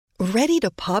Ready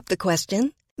to pop the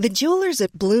question? The jewelers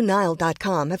at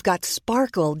BlueNile.com have got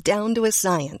sparkle down to a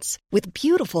science with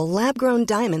beautiful lab-grown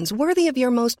diamonds worthy of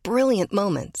your most brilliant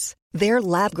moments. Their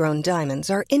lab-grown diamonds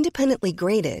are independently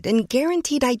graded and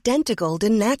guaranteed identical to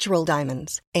natural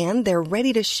diamonds, and they're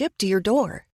ready to ship to your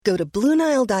door. Go to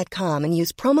BlueNile.com and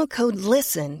use promo code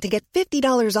LISTEN to get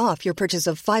 $50 off your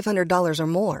purchase of $500 or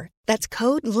more. That's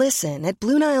code LISTEN at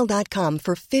BlueNile.com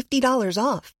for $50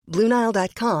 off.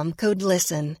 BlueNile.com, code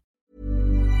LISTEN.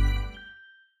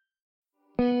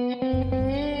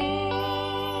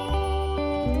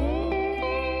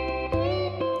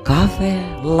 Cafe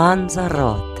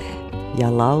Lanzarote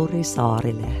ja Lauri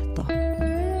Saarilehto.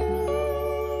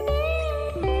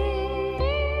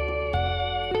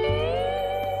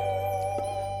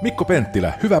 Mikko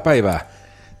Penttilä, hyvää päivää.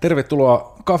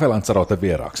 Tervetuloa Cafe Lanzaroten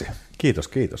vieraaksi. Kiitos,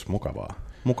 kiitos.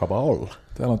 Mukavaa olla.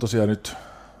 Täällä on tosiaan nyt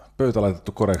pöytä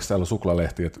laitettu koreaksi, täällä on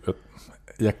suklaalehti, että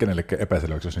jää kenellekään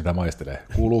epäselväksi, jos niitä maistelee.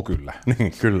 Kuuluu kyllä.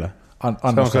 Niin, kyllä.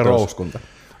 Se on se rouskunta.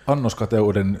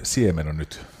 Annoskateuden siemen on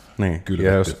nyt niin.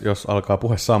 kylvetty. Ja jos alkaa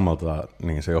puhe sammaltaa,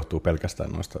 niin se johtuu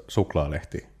pelkästään noista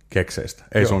suklaalehtikekseistä.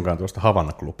 Ei suinkaan tuosta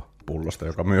Havana Club-pullosta,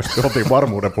 joka myös otin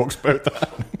varmuuden vuoksi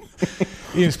pöytään.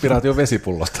 Inspiraatio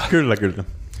vesipullosta. Kyllä.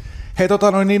 Hei,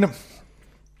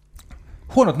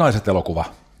 Huonot naiset -elokuva.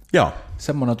 Joo.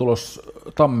 Semmoinen tulos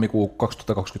tammikuu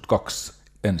 2022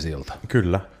 ensi-ilta.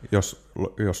 Kyllä,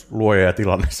 jos luoja ja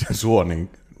tilanne sen suo,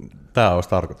 niin tämä olisi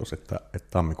tarkoitus, että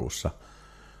tammikuussa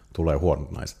tulee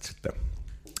Huonot naiset sitten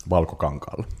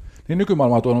valkokankaalle. Niin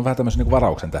nykymaailma on tuonut vähän tämmöisen niin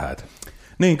varauksen tähän. Että...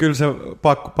 Niin, kyllä se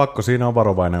pakko siinä on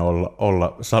varovainen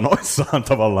olla sanoissaan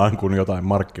tavallaan, kun jotain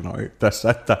markkinoi tässä,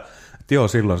 että joo,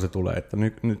 silloin se tulee, että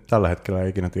nyt tällä hetkellä ei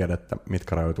ikinä tiedä, että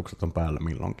mitkä rajoitukset on päällä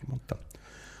milloinkin, mutta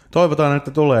toivotaan,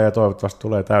 että tulee ja toivottavasti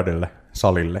tulee täydelle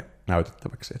salille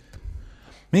näytettäväksi. Että.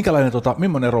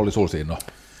 Millainen rooli sulla siinä on?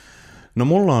 No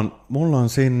mulla on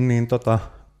siinä niin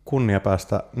kunnia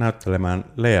päästä näyttelemään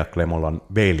Lea Klemolan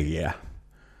veljeä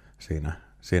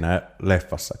siinä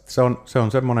leffassa. Että se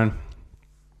on semmoinen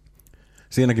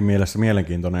siinäkin mielessä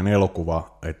mielenkiintoinen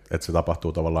elokuva, että se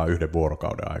tapahtuu tavallaan yhden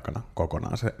vuorokauden aikana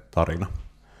kokonaan se tarina.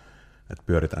 Että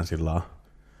pyöritään sillä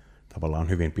tavallaan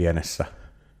hyvin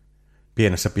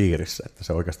pienessä piirissä, että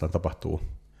se oikeastaan tapahtuu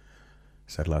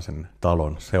sellaisen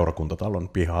seurakuntatalon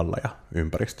pihalla ja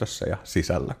ympäristössä ja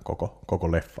sisällä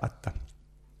koko leffa.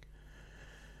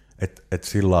 Että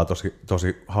sillä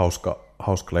tosi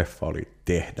hauska leffa oli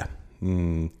tehdä.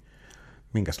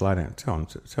 Minkälainen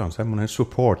se on semmoinen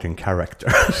supporting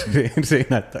character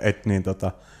siinä,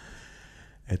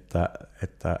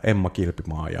 että Emma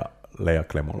Kilpimaa ja Lea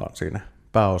Klemola on siinä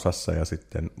pääosassa ja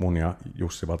sitten mun ja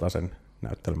Jussi Vatasen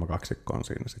näyttelemä kaksikko on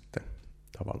siinä sitten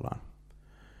tavallaan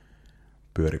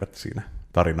pyörivät siinä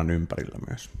tarinan ympärillä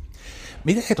myös.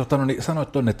 Miten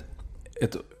sanoit tuonne,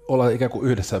 että ollaan ikään kuin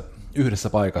yhdessä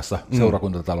paikassa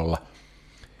seurakuntatalolla,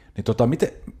 niin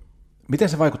miten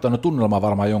se vaikuttaa? No tunnelmaan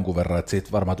varmaan jonkun verran, että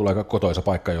siitä varmaan tulee kotoisa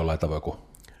paikka jollain tavoin kuin...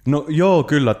 No joo,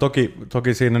 kyllä.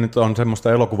 Toki siinä nyt on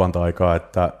semmoista elokuvan aikaa,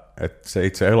 että se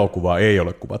itse elokuva ei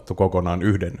ole kuvattu kokonaan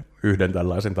yhden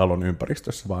tällaisen talon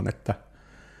ympäristössä, vaan että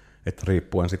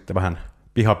riippuen sitten vähän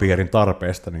pihapiirin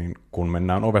tarpeesta, niin kun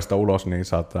mennään ovesta ulos, niin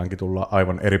saataankin tulla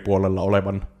aivan eri puolella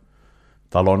olevan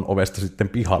talon ovesta sitten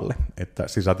pihalle, että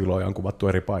sisätiloja on kuvattu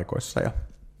eri paikoissa ja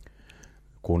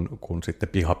kun sitten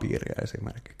pihapiiriä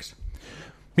esimerkiksi.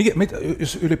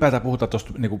 Jos ylipäätään puhutaan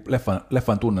tuosta niin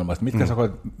leffan tunnelmasta,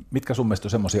 mitkä sun mielestä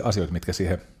on semmoisia asioita,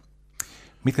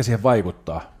 mitkä siihen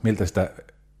vaikuttaa, miltä sitä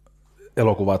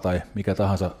elokuvaa tai mikä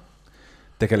tahansa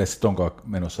tekele sitten onkaan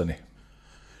menossa, niin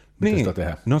mitä sitä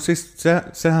tehdään? No siis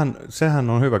sehän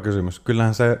on hyvä kysymys.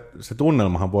 Kyllähän se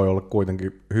tunnelmahan voi olla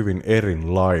kuitenkin hyvin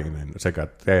erilainen sekä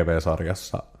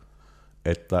TV-sarjassa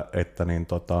että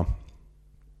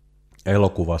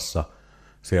elokuvassa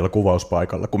siellä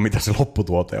kuvauspaikalla kuin mitä se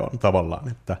lopputuote on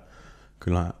tavallaan. Että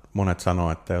kyllä monet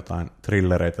sanoo, että jotain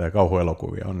thrillereitä ja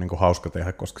kauhuelokuvia on niin kuin hauska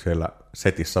tehdä, koska siellä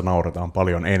setissä nauretaan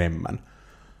paljon enemmän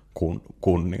kuin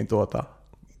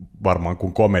varmaan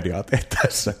kuin komediaa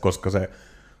tehtäessä, koska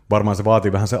varmaan se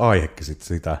vaatii vähän se aihekin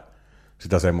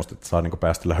sitä semmoista, että saa niin kuin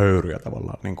päästellä höyryjä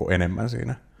tavallaan niin kuin enemmän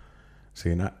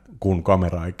siinä, kun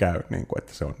kamera ei käy, niin kuin,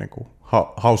 että se on niin kuin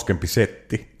hauskempi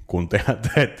setti, kun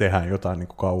tehdään jotain niin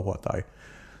kuin kauhua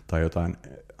tai jotain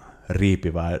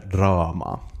riipivää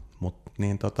draamaa.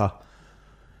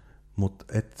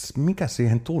 Mutta mikä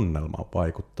siihen tunnelmaan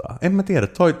vaikuttaa? En mä tiedä.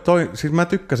 Siis mä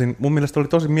tykkäsin, mun mielestä oli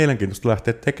tosi mielenkiintoista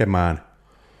lähteä tekemään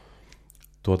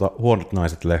Huonot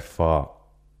naiset -leffaa.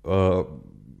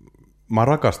 Mä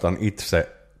rakastan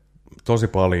itse tosi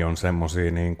paljon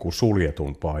semmosia niin kuin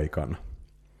suljetun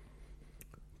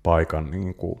paikan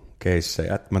niin kuin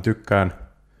keissejä. Et mä tykkään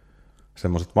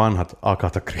semmoiset vanhat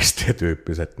Agatha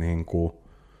Christie-tyyppiset niin kuin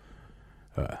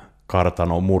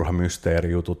kartanon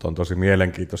murhamysteerijutut on tosi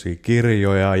mielenkiintoisia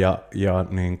kirjoja ja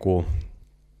niin kuin,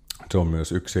 se on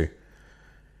myös yksi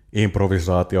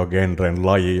improvisaatiogenren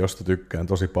laji, josta tykkään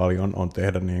tosi paljon, on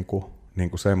tehdä niin kuin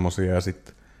semmosia. Ja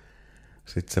sitten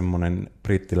semmoinen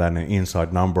brittiläinen Inside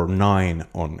Number 9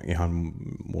 on ihan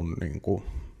mun niin kuin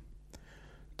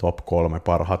top 3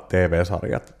 parhaat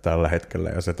TV-sarjat tällä hetkellä,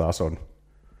 ja se taas on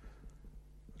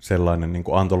sellainen niin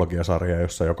kuin antologiasarja,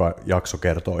 jossa joka jakso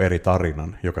kertoo eri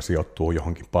tarinan, joka sijoittuu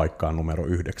johonkin paikkaan numero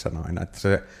 9 aina. Että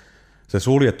se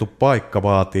suljettu paikka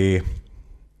vaatii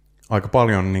aika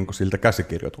paljon niin kuin siltä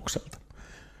käsikirjoitukselta.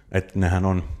 Että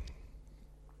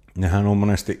nehän on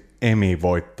monesti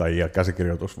Emmy-voittajia,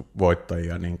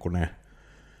 käsikirjoitusvoittajia, niin kuin ne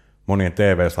monien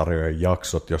TV-sarjojen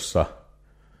jaksot,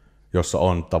 jossa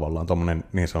on tavallaan tommoinen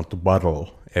niin sanottu battle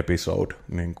episode,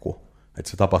 niin kuin,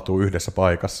 että se tapahtuu yhdessä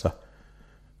paikassa.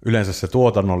 Yleensä se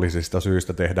tuotannollisista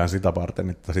syistä tehdään sitä varten,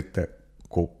 että sitten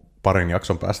kun parin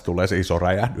jakson päästä tulee se iso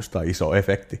räjähdys tai iso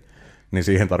efekti, niin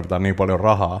siihen tarvitaan niin paljon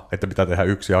rahaa, että pitää tehdä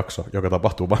yksi jakso, joka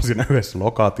tapahtuu vain siinä yhdessä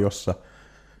lokaatiossa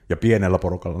ja pienellä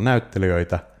porukalla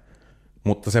näyttelijöitä,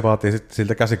 mutta se vaatii sitten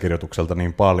siltä käsikirjoitukselta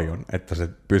niin paljon, että se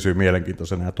pysyy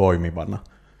mielenkiintoisena ja toimivana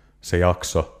se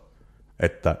jakso,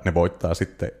 että ne voittaa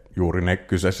sitten, juuri ne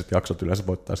kyseiset jaksot yleensä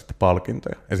voittaa sitten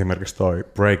palkintoja. Esimerkiksi toi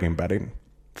Breaking Badin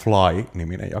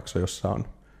Fly-niminen jakso, jossa on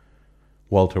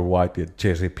Walter White ja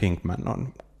Jesse Pinkman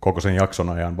on koko sen jakson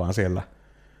ajan vaan siellä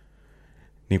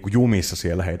niin kuin jumissa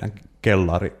siellä heidän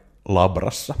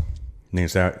kellarilabrassa, niin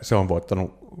se on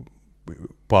voittanut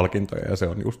palkintoja, ja se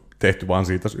on just tehty vaan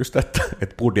siitä syystä, että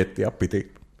budjettia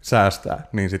piti säästää,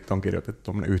 niin sitten on kirjoitettu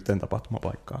tuommoinen yhteen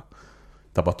tapahtumapaikkaan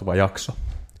tapahtuva jakso.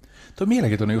 Tuo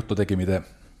mielenkiintoinen juttu teki, miten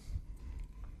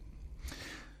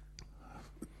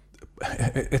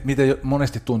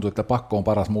monesti tuntuu, että pakko on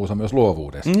paras muusa myös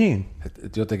luovuudessa. Niin.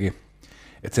 Et jotenkin,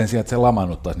 että sen sijaan, että se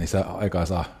lamaannuttaisi, niin se aikaa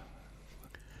saa.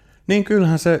 Niin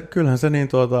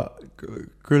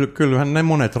kyllähän ne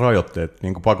monet rajoitteet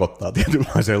niin kuin pakottaa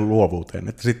tietynlaiseen luovuuteen,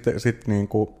 että sitten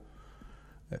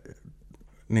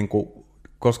niin kuin,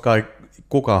 koska ei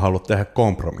kukaan halua tehdä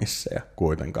kompromisseja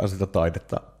kuitenkaan sitä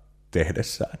taidetta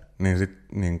tehdessään, niin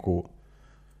sitten niin kuin,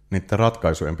 niiden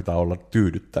ratkaisujen pitää olla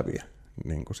tyydyttäviä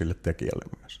niin kuin sille tekijälle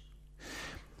myös.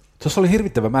 Tuossa oli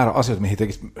hirvittävä määrä asioita, mihin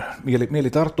tekisi mieli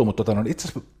tarttua, mutta itse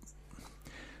asiassa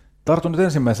tartun nyt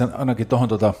ensimmäisen ainakin tuohon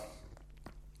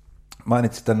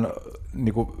mainitsit tämän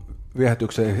niin kuin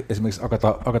viehätyksen esimerkiksi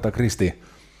Agatha Christie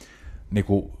niin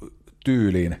kuin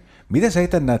tyyliin. Miten sä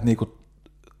itse näet, niin kuin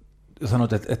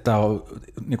sanoit, että tämä on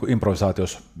niin kuin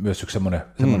improvisaatiossa myös yksi semmoinen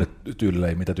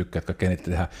tyyli, mitä tykkäät kaikkein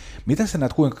eniten tehdä. Miten sä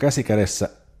näet, kuinka käsikädessä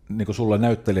niin kuin sulla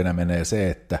näyttelijänä menee se,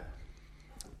 että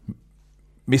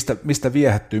mistä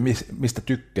viehättyy, mistä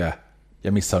tykkää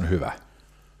ja missä on hyvä?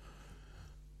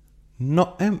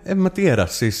 No en mä tiedä,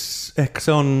 siis ehkä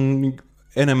se on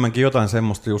enemmänkin jotain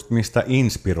semmoista just mistä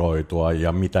inspiroitua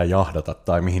ja mitä jahdata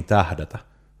tai mihin tähdätä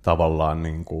tavallaan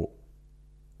niin kuin,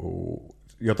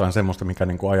 jotain semmoista, mikä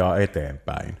niin kuin ajaa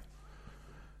eteenpäin.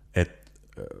 Et,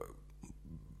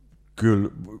 kyllä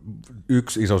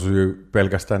yksi iso syy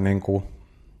pelkästään, niin kuin,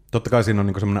 totta kai siinä on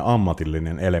niin kuin semmoinen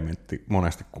ammatillinen elementti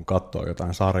monesti, kun katsoo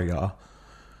jotain sarjaa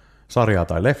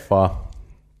tai leffaa,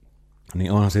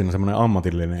 niin onhan siinä semmoinen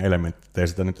ammatillinen elementti, että ei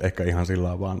sitä nyt ehkä ihan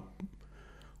sillä vaan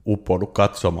uppoudu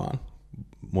katsomaan.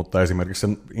 Mutta esimerkiksi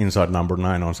sen Inside Number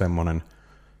 9 on semmoinen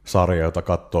sarja, jota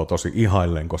katsoo tosi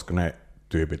ihaillen, koska ne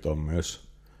tyypit on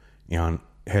myös ihan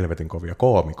helvetin kovia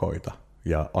koomikoita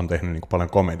ja on tehnyt niin kuin paljon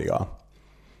komediaa.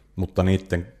 Mutta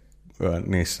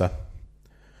niissä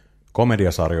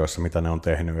komediasarjoissa, mitä ne on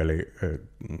tehnyt, eli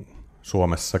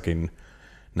Suomessakin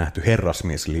nähty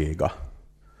Herrasmiesliiga,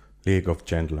 League of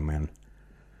Gentlemen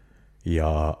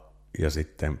ja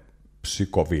sitten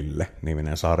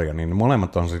Psykoville-niminen sarja, niin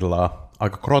molemmat on sillä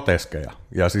aika groteskeja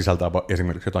ja sisältää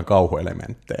esimerkiksi jotain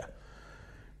kauhuelementtejä.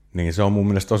 Niin se on mun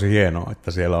mielestä tosi hienoa,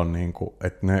 että siellä on niinku,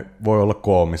 että ne voi olla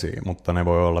koomisia, mutta ne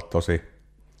voi olla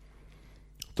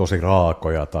tosi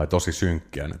raakoja tai tosi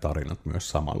synkkiä ne tarinat myös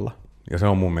samalla. Ja se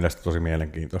on mun mielestä tosi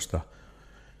mielenkiintoista.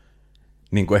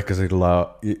 Niinku ehkä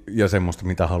sillä ja semmoista,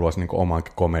 mitä haluaisi niinku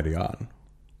omaankin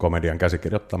komedian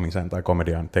käsikirjoittamiseen tai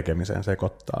komedian tekemiseen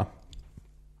sekoittaa.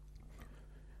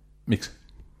 Miksi?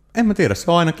 En mä tiedä,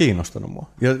 se on aina kiinnostanut mua.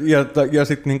 Ja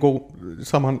sitten niinku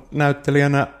saman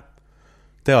näyttelijänä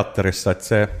teatterissa, että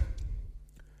se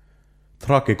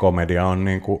trakikomedia on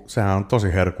niinku, sehän on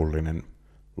tosi herkullinen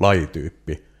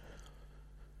lajityyppi.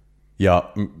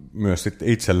 Ja myös sitten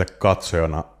itselle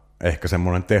katsojana ehkä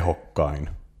semmoinen tehokkain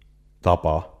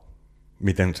tapa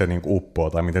miten se niin kuin uppoo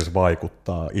tai miten se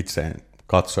vaikuttaa itseen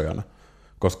katsojana.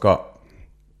 Koska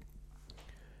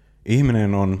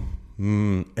ihminen on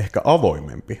ehkä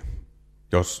avoimempi,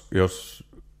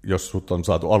 jos sut on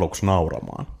saatu aluksi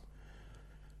nauramaan.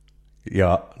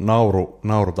 Ja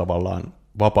nauru tavallaan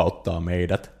vapauttaa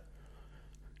meidät.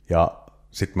 Ja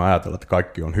sitten me ajatellaan, että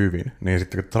kaikki on hyvin. Niin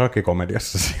sitten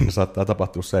tragikomediassa siinä saattaa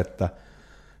tapahtua se, että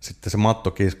sitten se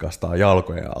matto kiskastaa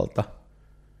jalkojen alta.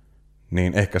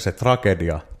 Niin ehkä se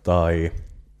tragedia tai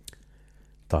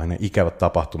ne ikävät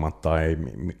tapahtumat tai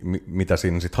mitä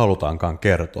siinä sitten halutaankaan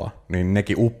kertoa, niin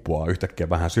nekin uppoaa yhtäkkiä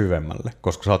vähän syvemmälle,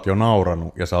 koska sä oot jo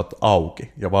nauranut ja sä oot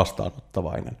auki ja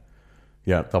vastaanottavainen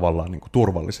ja tavallaan niin kuin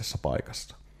turvallisessa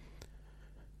paikassa.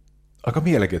 Aika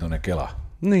mielenkiintoinen kela.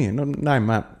 Niin, no näin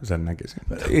mä sen näkisin.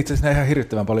 Itse asiassa ihan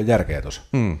hirvittävän paljon järkeä tuossa.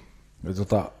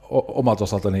 Omalta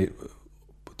osaltani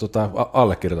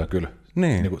allekirjoitan kyllä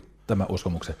niin kuin tämän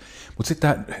uskomuksen. Mutta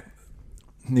sitten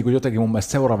niin kuin jotenkin mun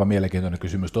mielestä seuraava mielenkiintoinen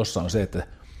kysymys tuossa on se, että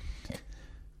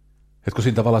kun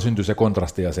siinä tavallaan syntyy se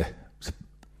kontrasti ja se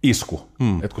isku,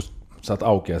 että kun sä oot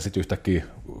auki ja sitten yhtäkkiä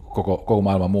koko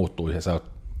maailma muuttuu ja sä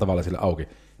oot tavallaan sille auki.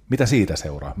 Mitä siitä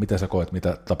seuraa? Mitä sä koet,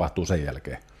 mitä tapahtuu sen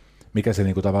jälkeen? Mikä se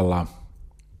niin kuin tavallaan,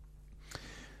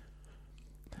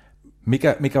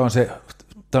 mikä on se,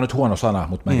 tämä on nyt huono sana,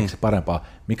 mutta mä en keksi parempaa,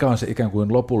 mikä on se ikään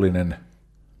kuin lopullinen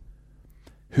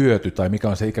hyöty tai mikä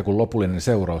on se ikään kuin lopullinen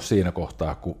seuraus siinä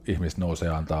kohtaa, kun ihmiset nousee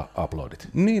ja antaa uploadit?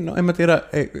 Niin, no en mä tiedä,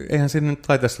 eihän siinä nyt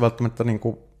taiteessa välttämättä, niin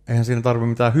kuin, eihän siinä tarvitse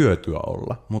mitään hyötyä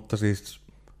olla, mutta siis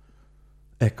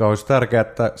ehkä olisi tärkeää,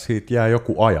 että siitä jää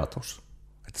joku ajatus.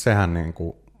 Että sehän niin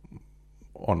kuin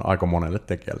on aika monelle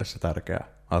tekijälle se tärkeä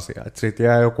asia, että siitä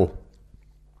jää joku,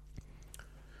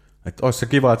 että olisi se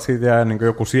kiva, että siitä jää niin kuin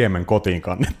joku siemen kotiin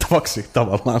kannettavaksi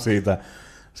tavallaan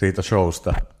siitä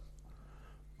showsta.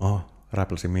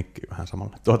 Räpläsin mikki vähän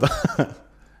samalla.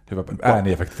 Hyvä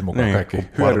ääniefektit mukaan niin, kaikki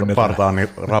hyödynnetään. Partaani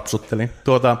rapsuttelin.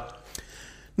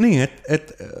 Niin,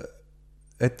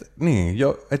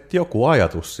 että joku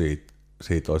ajatus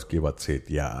siitä olisi kiva, että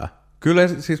siitä jää. Kyllä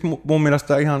siis mun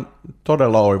mielestä ihan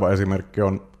todella oiva esimerkki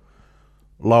on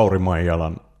Lauri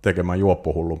Maijalan tekemä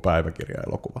Juoppohullun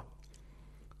päiväkirja-elokuva,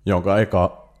 jonka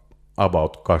eka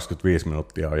about 25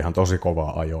 minuuttia on ihan tosi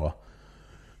kovaa ajoa.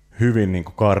 Hyvin niin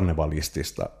kuin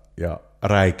karnevalistista ja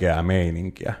räikeää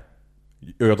meininkiä,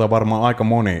 jota varmaan aika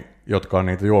moni, jotka on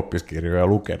niitä juoppiskirjoja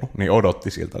lukenut, niin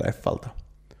odotti siltä leffalta.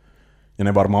 Ja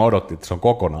ne varmaan odotti, että se on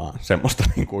kokonaan semmoista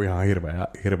niin kuin ihan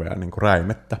hirveää niin kuin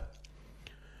räimettä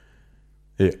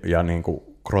ja niin kuin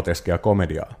groteskia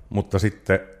komediaa. Mutta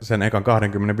sitten sen ekan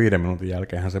 25 minuutin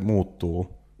jälkeen se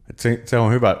muuttuu. Se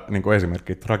on hyvä niin kuin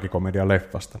esimerkki tragikomedian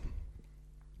leffasta.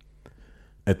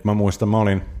 Et mä muistan,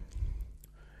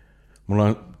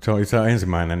 se on itse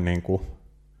ensimmäinen niin kuin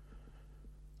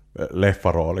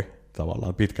leffarooli,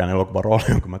 tavallaan pitkään elokuvarooli,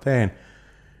 jonka mä tein,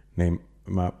 niin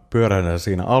mä pyörähdän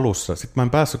siinä alussa. Sitten mä en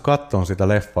päässyt katsomaan sitä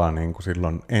leffaa niin kuin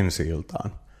silloin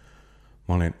ensi-iltaan.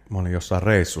 Mä olin jossain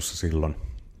reissussa silloin,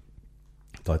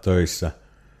 tai töissä,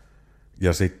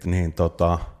 ja sitten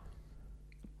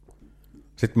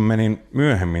sitten mä menin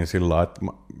myöhemmin sillä, että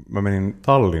mä menin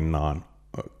Tallinnaan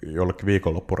jollekin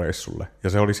viikonloppureissulle, ja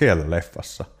se oli siellä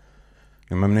leffassa.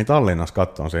 Ja mä menin Tallinnassa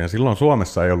katsomaan sen, ja silloin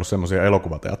Suomessa ei ollut semmoisia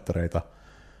elokuvateattereita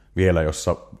vielä,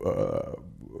 jossa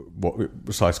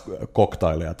saisi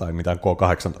koktaileja tai mitään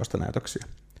K18-näytöksiä.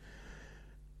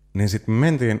 Niin sitten me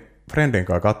mentiin friendin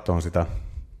kanssa katsomaan sitä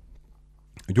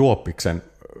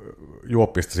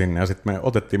juoppista sinne, ja sitten me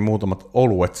otettiin muutamat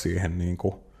oluet siihen niin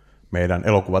kuin meidän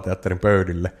elokuvateatterin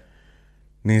pöydille.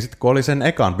 Niin sitten kun oli sen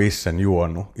ekan bissen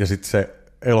juonut, ja sitten se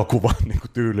elokuvan niin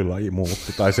kuin tyylilaji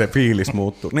muuttui, tai se fiilis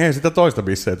muuttui, niin ei sitä toista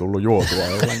bisseä tullut juotua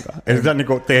ollenkaan. Ei sitä niin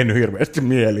kuin tehnyt hirveästi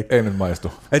mieli. Ei nyt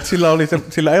maistu. Et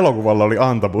sillä elokuvalla oli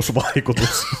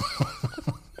antamusvaikutus.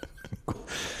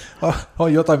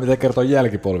 On jotain, mitä kertoo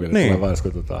jälkipolville. Niin.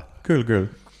 Kyllä.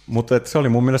 Mutta se oli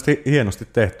mun mielestä hienosti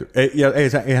tehty.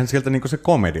 Eihän sieltä niinku se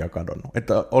komedia kadonnut.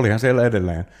 Että olihan siellä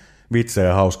edelleen vitsejä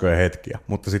ja hauskoja hetkiä,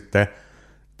 mutta sitten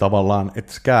tavallaan,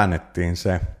 että käännettiin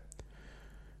se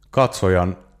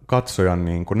katsojan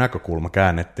niin kuin näkökulma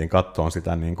käännettiin kattoon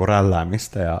sitä niin kuin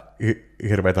rälläämistä ja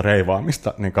hirveitä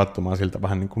reivaamista, niin katsomaan siltä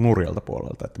vähän niin kuin nurjalta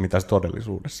puolelta, että mitä se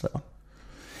todellisuudessa on.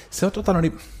 Se on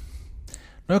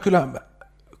no kyllä,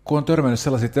 kun on törmännyt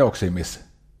sellaisia teoksia, missä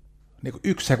niin kuin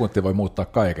 1 sekunti voi muuttaa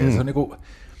kaiken. Se on niin kuin,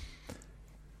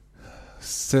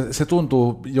 se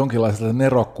tuntuu jonkinlaiselta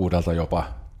nerokkuudelta jopa,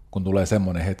 kun tulee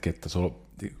semmoinen hetki, että sulla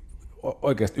on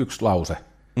oikeasti 1 lause,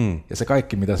 ja se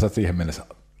kaikki, mitä sä oot siihen mennessä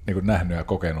niin kuin nähnyt ja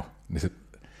kokenut, niin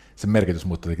se merkitys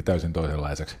muuttuu täysin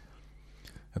toisenlaiseksi.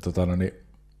 Ja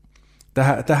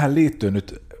tähän liittyy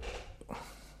nyt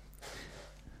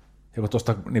Ja kun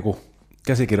tuosta niin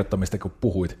käsikirjoittamista kun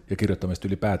puhuit ja kirjoittamista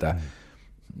ylipäätään,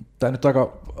 tämä on nyt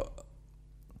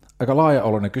aika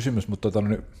laaja-aloinen kysymys, mutta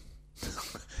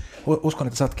uskon,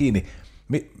 että saat kiinni.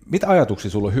 Mitä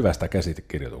ajatuksia sulla on hyvästä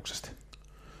käsikirjoituksesta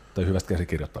tai hyvästä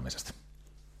käsikirjoittamisesta?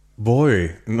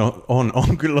 Voi, no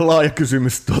on kyllä laaja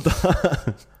kysymys.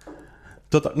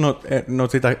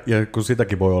 Sitä, ja kun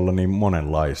sitäkin voi olla niin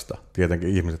monenlaista. Tietenkin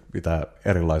ihmiset pitää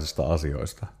erilaisista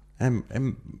asioista.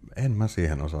 En mä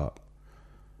siihen osaa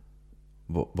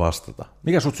vastata.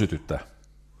 Mikä sut sytyttää?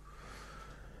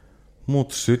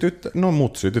 Mut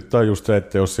sytyttää just se,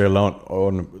 että jos siellä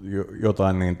on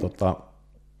jotain, niin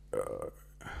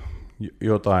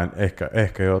jotain,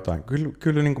 ehkä jotain.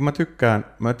 Kyllä niin kuin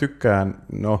mä tykkään,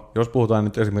 no jos puhutaan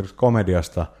nyt esimerkiksi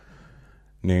komediasta,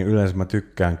 niin yleensä mä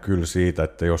tykkään kyllä siitä,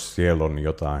 että jos siellä on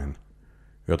jotain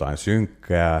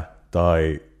synkkää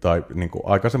tai niin kuin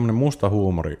aika semmoinen musta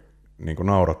huumori niin kuin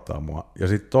naurattaa mua. Ja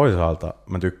sitten toisaalta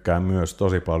mä tykkään myös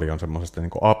tosi paljon semmoisesta niin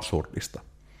kuin absurdista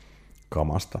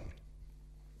kamasta.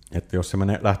 Että jos se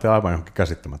lähtee aivan johonkin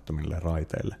käsittämättömille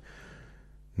raiteille,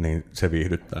 niin se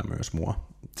viihdyttää myös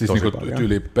mua. Siis niin kuin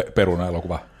tyyli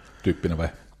peruna-elokuva tyyppinen vai?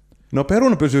 No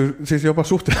peruna pysyy siis jopa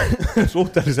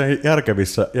suhteellisen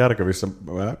järkevissä.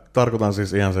 Mä tarkoitan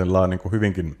siis ihan sellainen niin kuin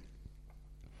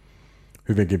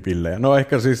hyvinkin pillejä. No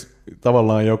ehkä siis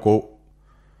tavallaan joku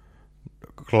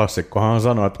klassikkohan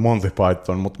sanoo, että Monty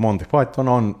Python, mutta Monty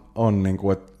Python on niin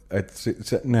kuin, että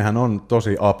nehän on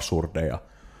tosi absurdeja,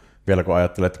 vielä kun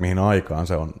ajattelet, mihin aikaan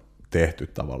se on tehty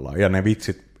tavallaan. Ja ne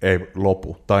vitsit ei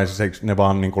lopu, tai siis ne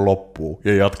vaan niin kuin loppuu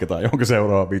ja jatketaan jonkin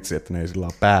seuraava vitsi, että ne ei sillä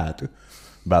pääty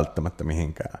välttämättä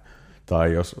mihinkään.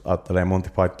 Tai jos ajattelee Monty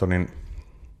Pythonin,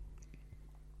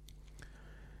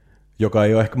 joka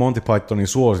ei ole ehkä Monty Pythonin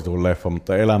suosituin leffa,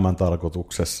 mutta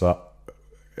elämäntarkoituksessa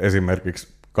esimerkiksi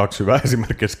 2 hyvää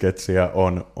esimerkkiä sketsiä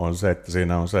on se, että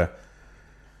siinä on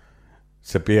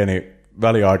se pieni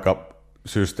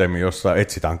väliaikasysteemi, jossa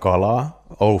etsitään kalaa.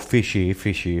 Oh, fishy,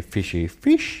 fishy, fishy,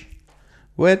 fish.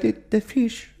 Where did the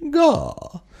fish go?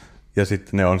 Ja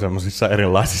sitten ne on semmoisissa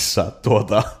erilaisissa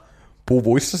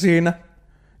puvuissa siinä.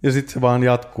 Ja sitten se vaan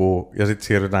jatkuu. Ja sitten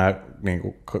siirrytään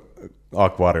niin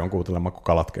akvaarion kuuntelemaan, kun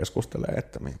kalat keskustelee,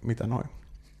 että mitä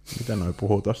noi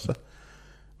puhuu tuossa.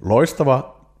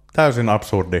 Loistava, täysin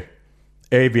absurdi,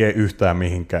 ei vie yhtään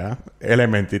mihinkään.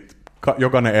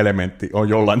 Jokainen elementti on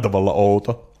jollain tavalla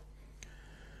outo.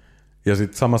 Ja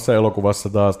sitten samassa elokuvassa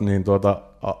taas niin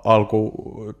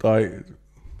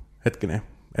hetkinen,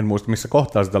 en muista missä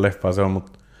kohtaa sitä leffaa se on,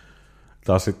 mutta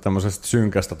taas sitten tämmöisestä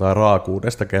synkästä tai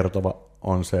raakuudesta kertova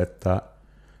on se, että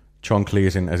John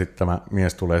Cleesin esittämä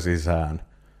mies tulee sisään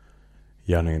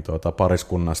ja niin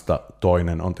pariskunnasta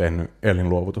toinen on tehnyt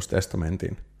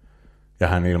elinluovutustestamentin ja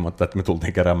hän ilmoittaa, että me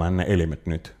tultiin keräämään ne elimet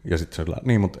nyt. Ja sitten se on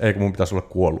niin, mutta eikö mun pitäisi olla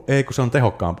kuollut? Ei, kun se on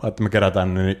tehokkaampaa, että me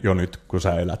kerätään ne jo nyt, kun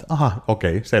sä elät. Aha,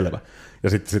 okei, selvä. Ja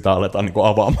sitten sitä aletaan niin kuin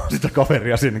avaamaan sitä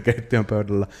kaveria sinne keittiön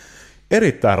pöydällä.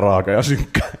 Erittäin raaka ja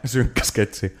synkkä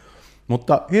sketsi,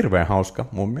 mutta hirveän hauska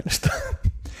mun mielestä.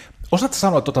 Osaatko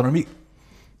sanoa,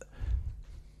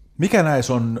 mikä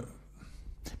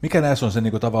näissä on se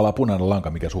niinku tavallaan punainen lanka,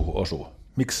 mikä suhun osuu?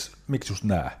 Miksi just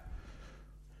nää?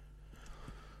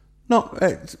 No,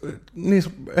 niin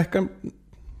ehkä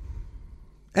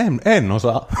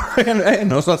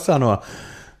en osaa sanoa.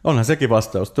 Onhan sekin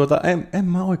vastaus. En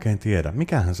mä oikein tiedä,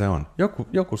 mikähän se on.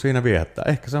 Joku siinä viehättää.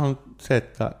 Ehkä se on se,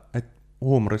 että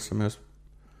huumorissa myös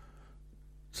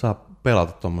saa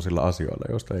pelata tuommoisilla asioilla,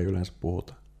 joista ei yleensä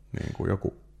puhuta. Niin kuin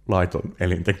joku laiton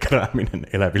elinten kerääminen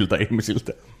eläviltä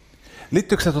ihmisiltä.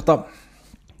 Liittyykö se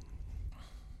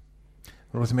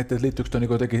voisin miettiä, että liittyykö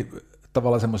niin jotenkin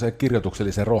tavallaan semmoiseen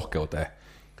kirjoitukselliseen rohkeuteen?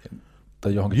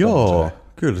 Tai johonkin joo,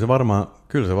 kyllä se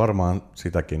varmaan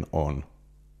sitäkin on.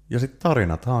 Ja sitten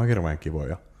tarinathan on hirveän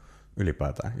kivoja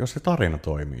ylipäätään. Jos se tarina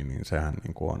toimii, niin sehän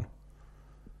niin kuin on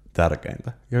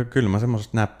tärkeintä. Ja kyllä mä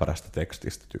semmoisesta näppärästä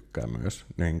tekstistä tykkään myös.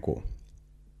 Niin kuin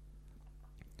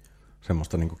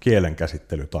semmoista niin kuin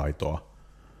kielenkäsittelytaitoa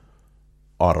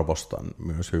arvostan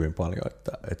myös hyvin paljon.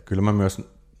 Että kyllä mä myös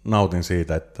nautin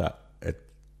siitä, että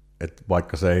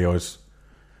vaikka se ei olisi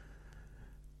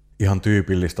ihan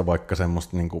tyypillistä vaikka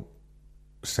semmoista niin kuin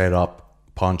setup,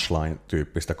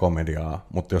 punchline-tyyppistä komediaa,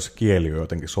 mutta jos kieli on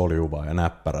jotenkin soljuvaa ja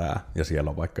näppärää ja siellä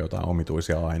on vaikka jotain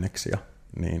omituisia aineksia,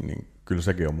 niin kyllä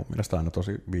sekin on mun mielestä aina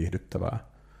tosi viihdyttävää.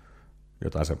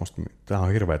 Jotain semmoista, tämä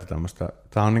on hirveätä tämmöistä,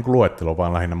 tämä on niin kuin luettelo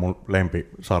vaan lähinnä mun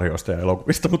lempisarjoista ja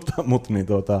elokuvista, mutta niin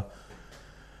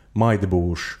Mighty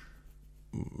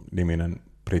Boosh-niminen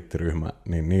brittiryhmä,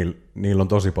 niin niillä on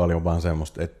tosi paljon vaan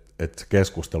semmoista, että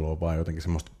keskustelu on vaan jotenkin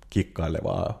semmoista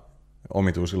kikkailevaa,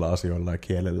 omituisilla asioilla ja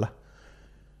kielellä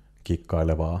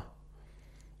kikkailevaa,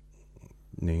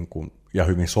 niin kuin, ja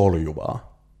hyvin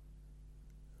soljuvaa.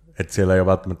 Että siellä ei ole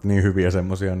välttämättä niin hyviä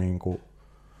semmoisia niin kuin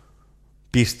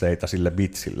pisteitä sille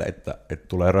bitsille, että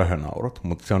tulee röhönaurut,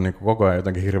 mutta se on niin kuin koko ajan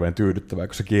jotenkin hirveän tyydyttävää,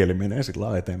 kun se kieli menee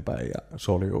sillä eteenpäin ja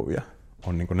soljuu ja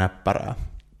on niin kuin näppärää.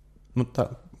 Mutta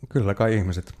kyllä kai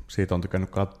ihmiset siitä on tykännyt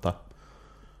katsoa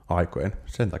aikojen.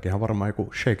 Sen takia varmaan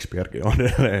joku Shakespearekin on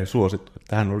edelleen suosittu,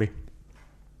 että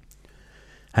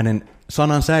hänen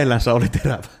sanan säilänsä oli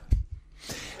terävä.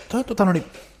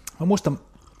 Mä muistan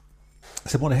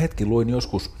semmoinen hetki, luin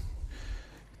joskus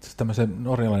tämmöisen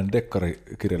norjalainen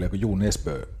dekkarikirjailija kuin Jon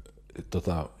Nesbø,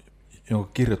 jonka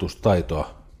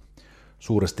kirjoitustaitoa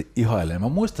suuresti ihailee. Mä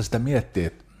muistan sitä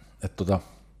miettiä, että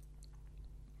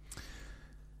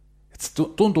se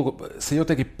tuntuu, se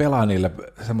jotenkin pelaa niille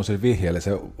semmoisille vihjeille,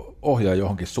 se ohjaa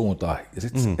johonkin suuntaan, ja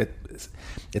sitten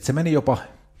että se meni jopa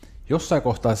jossain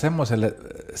kohtaa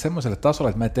semmoiselle tasolle,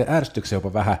 että mä en tee ärsytyksen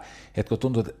jopa vähän, että kun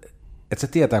tuntuu, että se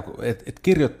tietää, että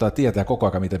kirjoittaa tietää koko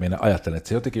ajan, mitä minä ajattelen, että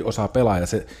se jotenkin osaa pelaa, ja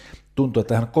se tuntuu,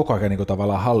 että hän koko ajan niin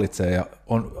tavallaan hallitsee, ja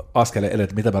on askeleen edelleen,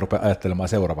 että mitä mä rupean ajattelemaan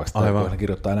seuraavaksi, tai kun hän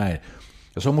kirjoittaa näin.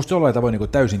 Ja se on musta jollain tavoin niin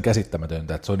täysin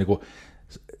käsittämätöntä, että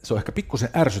se on ehkä pikkusen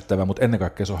ärsyttävää, mutta ennen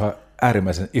kaikkea se on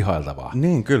äärimmäisen ihailtavaa.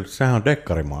 Niin, kyllä. Sehän on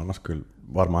dekkarimaailmassa kyllä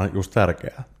varmaan just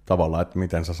tärkeää tavallaan, että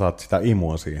miten sä saat sitä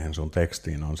imua siihen sun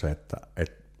tekstiin on se,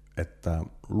 että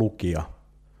lukija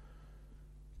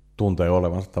tuntee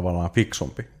olevansa tavallaan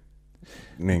fiksumpi.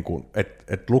 Niin kuin,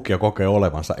 että lukija kokee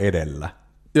olevansa edellä.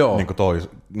 Joo.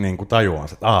 Niin kuin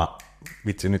tajuansa, että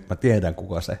vitsi, nyt mä tiedän,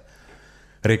 kuka se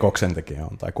rikoksentekijä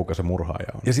on tai kuka se murhaaja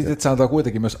on. Ja sitten sä antaa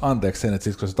kuitenkin myös anteeksi sen, että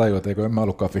sit kun sä tajuat, että en mä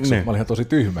ollutkaan fiksu, niin. Mä olin ihan tosi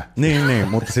tyhmä. Niin,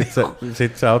 mutta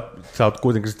sit sä oot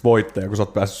kuitenkin sit voittaja, kun sä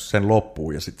oot päässyt sen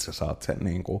loppuun ja sitten sä saat sen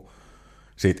niin kuin,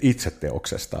 siitä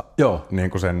itseteoksesta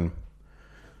niin kuin sen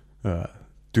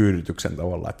tyydytyksen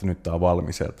tavalla, että nyt tää on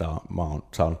valmis ja mä oon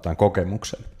saanut tämän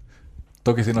kokemuksen.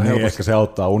 Toki siinä on helposti. Ehkä se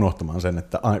auttaa unohtamaan sen,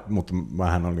 että mutta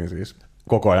mähän olin siis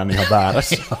koko ajan ihan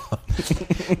väärässä.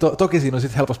 Toki siinä on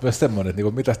sitten helposti myös semmoinen, että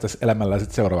niinku, mitä tässä elämällä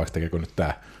sitten seuraavaksi tekee, kun nyt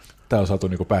tämä on saatu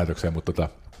niinku päätökseen. Mutta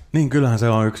Niin, kyllähän se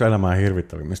on yksi elämään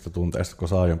hirvittävimmistä tunteista, kun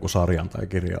saa jonkun sarjan tai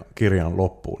kirjan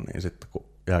loppuun, niin sitten kun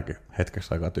jääkin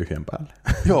hetkeksi aikaa tyhjän päälle,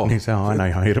 niin se on aina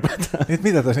ihan hirveätä.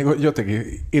 Mitä tässä niinku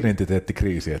jotenkin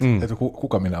identiteettikriisi, että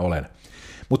kuka minä olen.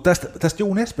 Mutta tästä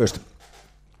Jon Nesbøstä,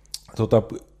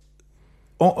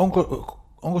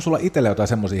 onko sulla itsellä jotain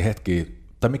semmoisia hetkiä,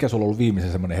 tai mikä sulla on ollut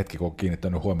viimeisen semmoinen hetki, kun on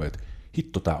kiinnittänyt huomioon, että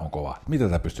hitto, tämä on kova. Mitä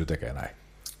tämä pystyy tekemään näin?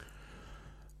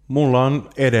 Mulla on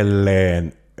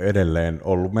edelleen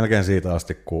ollut melkein siitä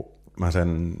asti, kun mä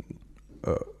sen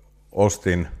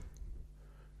ostin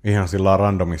ihan sillä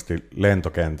randomisti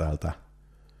lentokentältä.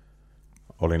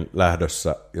 Olin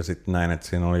lähdössä ja sitten näin, että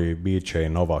siinä oli B.J.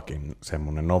 Novakin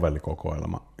semmoinen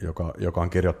novellikokoelma, joka on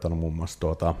kirjoittanut muun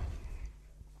muassa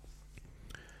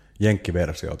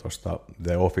jenkkiversio tuosta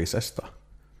The Officesta.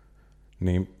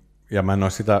 Niin, ja mä en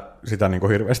ole sitä niin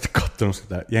kuin hirveästi katsonut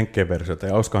sitä jenkkien versiota,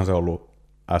 ja olisikohan se ollut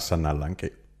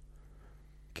SNL:nkin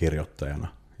kirjoittajana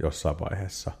jossain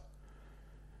vaiheessa.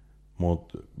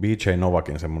 Mutta B.J.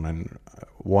 Novakin semmoinen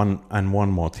One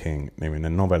More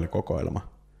Thing-niminen novellikokoelma,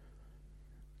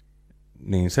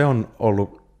 niin se on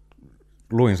ollut,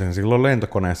 luin sen silloin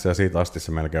lentokoneessa, ja siitä asti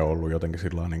se melkein on ollut jotenkin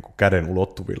sillä niin kuin käden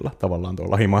ulottuvilla tavallaan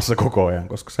tuolla himassa koko ajan,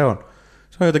 koska se on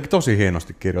jotenkin tosi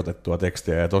hienosti kirjoitettua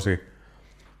tekstiä ja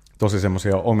tosi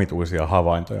semmoisia omituisia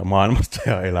havaintoja maailmasta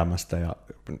ja elämästä, ja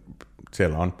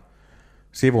siellä on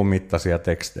sivun mittaisia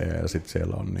tekstejä ja sitten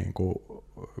siellä on niin kuin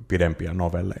pidempiä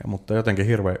novelleja, mutta jotenkin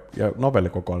ja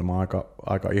novellikokoelma on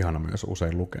aika ihana myös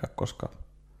usein lukea,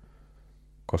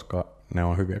 koska ne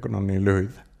on hyviä, kun ne on niin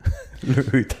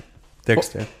lyhyitä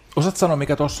tekstejä. Osaat sanoa,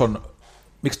 mikä tossa on,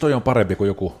 miksi toi on parempi kuin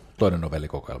joku toinen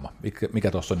novellikokoelma?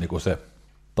 Mikä tossa on niinku se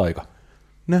taika?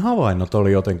 Ne havainnot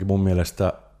oli jotenkin mun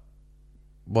mielestä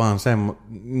vaan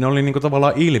ne oli niinku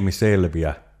tavallaan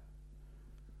ilmiselviä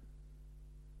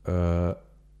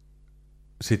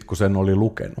sit kun sen oli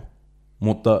lukenut.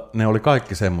 Mutta ne oli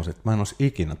kaikki semmoiset, että mä en olisi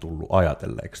ikinä tullut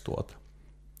ajatelleeksi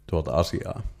tuota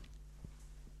asiaa.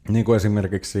 Niin kuin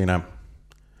esimerkiksi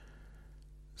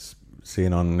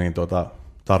siinä on niin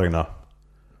tarina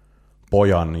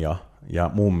pojan ja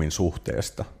mummin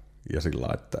suhteesta. Ja sillä,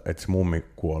 että se mummi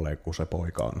kuolee, kun se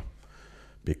poika on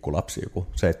pikkulapsi, joku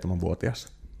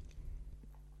 7-vuotias.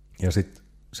 Ja sitten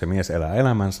se mies elää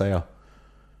elämänsä ja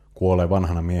kuolee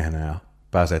vanhana miehenä ja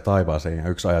pääsee taivaaseen. Ja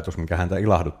yksi ajatus, mikä häntä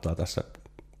ilahduttaa tässä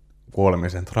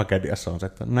kuolemisen tragediassa on se,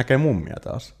 että näkee mummia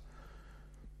taas.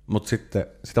 Mutta sitten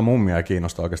sitä mummia ei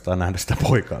kiinnosta oikeastaan nähdä sitä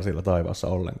poikaa siellä taivaassa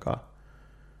ollenkaan.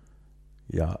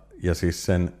 Ja siis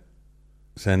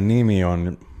sen nimi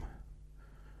on,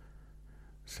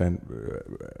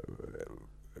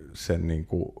 sen niin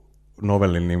kuin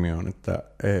novellin nimi on, että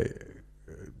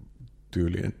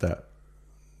tyyli, että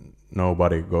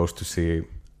nobody goes to see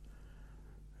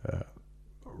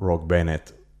Rock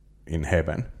Bennett in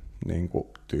heaven, niin kuin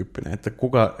tyyppinen. Että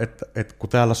kun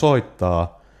täällä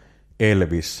soittaa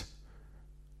Elvis,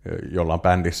 jolla on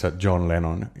bändissä John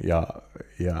Lennon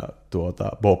ja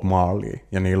Bob Marley,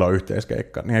 ja niillä on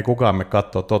yhteiskeikka, niin ei kukaan me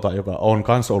katsoa joka on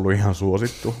kanssa ollut ihan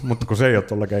suosittu, mutta kun se ei ole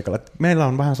tuolla keikalla, että meillä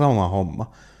on vähän sama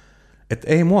homma. Että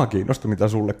ei mua kiinnosta, mitä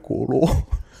sulle kuuluu.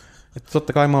 Että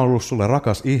totta kai mä oon ollut sulle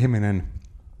rakas ihminen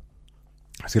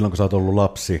silloin, kun sä oot ollut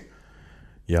lapsi,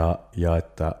 ja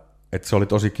että se oli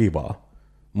tosi kivaa.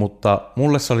 Mutta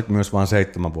mulle sä olit myös vain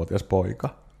 7-vuotias poika.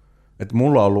 Että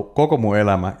mulla on ollut koko mun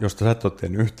elämä, josta sä et ole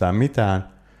tehnyt yhtään mitään,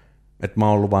 että mä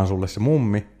oon ollut vaan sulle se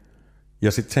mummi,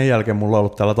 ja sitten sen jälkeen mulla on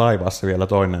ollut täällä taivaassa vielä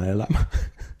toinen elämä,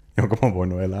 jonka mä oon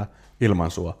voinut elää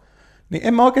ilman sua. Niin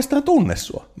en mä oikeastaan tunne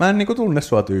sua. Mä en niinku tunne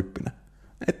sua tyyppinä.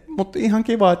 Mutta ihan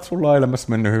kiva, että sulla on elämässä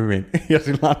mennyt hyvin. Ja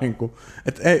sillä niinku,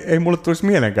 että ei mulle tulisi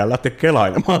mielenkään lähteä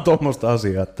kelailemaan tuommoista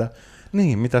asiaa, että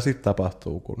niin, mitä sitten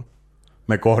tapahtuu, kun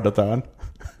me kohdataan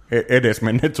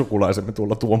edesmenneet sukulaisemme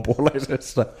tuolla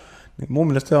tuonpuoleisessa. Niin mun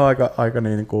mielestä se on aika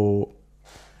niinku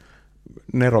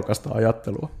nerokasta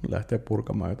ajattelua lähteä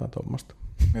purkamaan jotain tuommoista.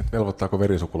 Että velvoittaako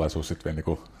verisukulaisuus sitten vielä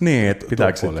niinku niin, että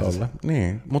pitääkö se olla?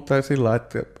 Niin, mutta sillä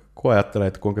että kun ajattelee,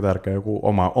 että kuinka tärkeä joku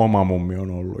oma mummi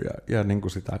on ollut ja niin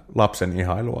kuin sitä lapsen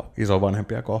ihailua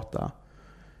isovanhempia kohtaan,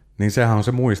 niin sehän on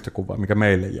se muistokuva, mikä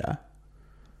meille jää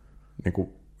niin kuin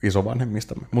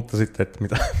isovanhemmistamme. Mutta sitten, että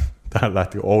mitä tähän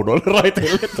lähti oudoille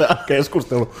raiteille tämä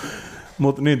keskustelu.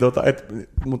 Mutta niin,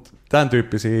 tämän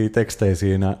tyyppisiä tekstejä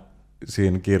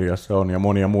siinä kirjassa on ja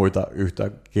monia muita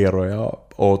yhtä kierroja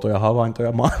outoja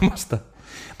havaintoja maailmasta.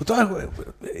 Mutta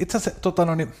itse asiassa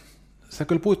sä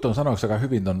kyllä puhuit tuon sanoiksi aika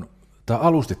hyvin, tai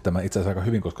alustit tämän itse asiassa aika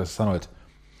hyvin, koska sä sanoit,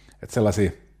 että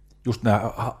sellaisia, just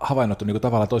nämä havainnot on niin kuin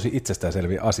tavallaan tosi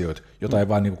itsestäänselviä asioita, jota ei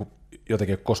vaan niin kuin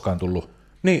jotenkin koskaan tullut.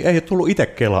 Niin, ei ole tullut itse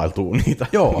kelailtua niitä.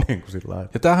 Joo, niin kuin sillä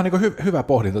ja tämähän on niin kuin hyvä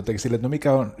pohdinta jotenkin sille, että no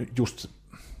mikä on just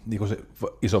niin kuin se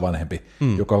isovanhempi,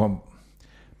 joka on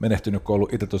menehtynyt, kun on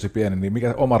ollut itse tosi pieni, niin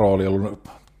mikä oma rooli on ollut.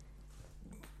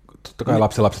 Totta kai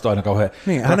lapset on aina kauhean.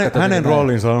 Niin, hänen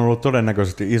roolinsa on ollut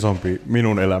todennäköisesti isompi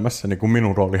minun elämässäni kuin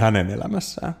minun rooli hänen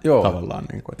elämässään. Joo, tavallaan,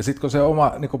 niin kuin. Ja sitten kun se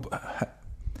oma, niin kuin,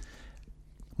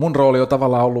 mun rooli on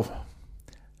tavallaan ollut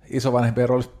isovanhempien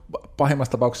roolissa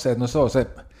pahimmassa tapauksessa se, että no se on se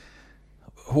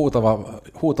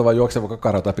huutava juokseva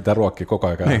kakara, jota pitää ruokkia koko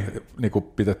ajan, niin kuin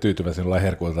pitää tyytyväisen jollain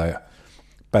herkuilta ja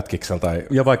pätkikseltä.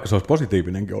 Ja vaikka se olisi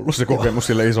positiivinenkin ollut se kokemus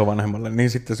sille isovanhemmalle, niin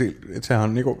sitten sehän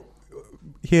on niin kuin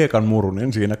hiekan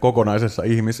murunen siinä kokonaisessa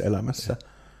ihmiselämässä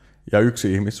ja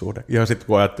yksi ihmissuhde. Ja sitten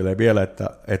kun ajattelee vielä, että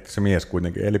se mies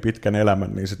kuitenkin eli pitkän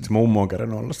elämän, niin sitten se mummo on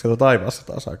kerran olla siellä taivaassa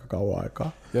taas aika kauan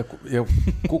aikaa. Ja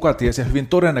kuka tiesi, ja hyvin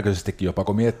todennäköisestikin jopa,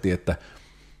 kun miettii, että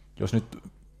jos nyt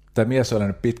tämä mies on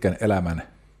elänyt pitkän elämän,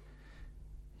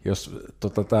 jos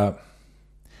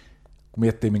kun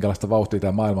miettii, minkälaista vauhtia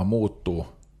tämä maailma muuttuu,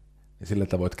 niin sillä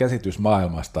tavoin käsitys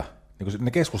maailmasta, niin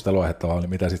ne keskusteluaiheet oli,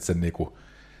 mitä sitten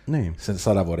sen, sen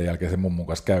 100 vuoden jälkeen sen mummun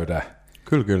kanssa käydään.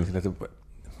 Kyllä. Sillä, että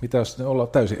mitä jos ne ollaan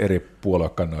täysin eri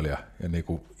puoluekannoilla ja niin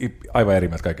kuin aivan eri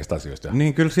mieltä kaikista asioista?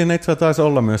 Niin, kyllä siinä itse taisi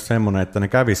olla myös semmoinen, että ne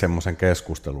kävi semmoisen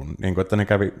keskustelun, niin kuin, että ne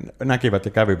näkivät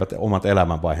ja kävivät omat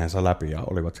elämänvaiheensa läpi ja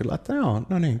olivat sillä, että joo,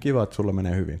 no niin, kiva, että sulla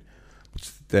menee hyvin. Mutta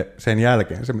sitten sen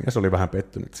jälkeen se mies oli vähän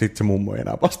pettynyt, sitten se mummo ei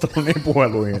enää vastannut niin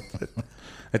puheluihin,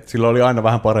 että sillä oli aina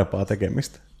vähän parempaa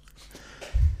tekemistä.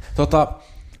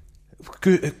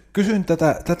 Kysyn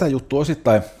tätä juttua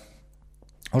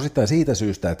osittain siitä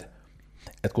syystä, että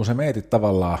kun sä mietit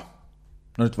tavallaan,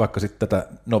 no nyt vaikka sitten tätä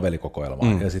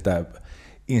novellikokoelmaa ja sitä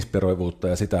inspiroivuutta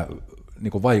ja sitä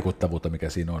niin kuin vaikuttavuutta, mikä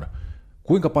siinä on,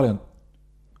 kuinka paljon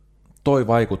toi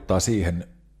vaikuttaa siihen,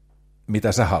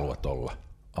 mitä sä haluat olla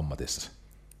ammatissa?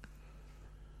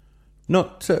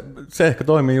 No se ehkä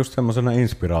toimii just semmoisena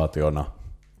inspiraationa,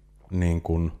 niin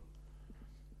kuin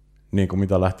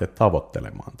mitä lähtee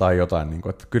tavoittelemaan, tai jotain, niin kuin,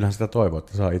 että kyllähän sitä toivoo,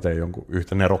 että saa itse jonkun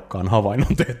yhtä nerokkaan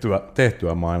havainnon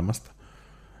tehtyä maailmasta,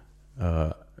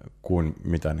 kuin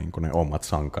mitä niin kuin ne omat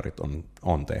sankarit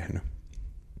on tehnyt.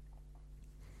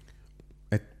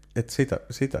 Et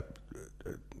sitä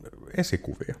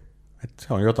esikuvia, että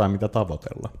se on jotain, mitä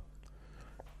tavoitella.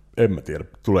 En mä tiedä,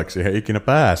 tuleeko siihen ikinä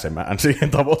pääsemään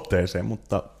siihen tavoitteeseen,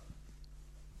 mutta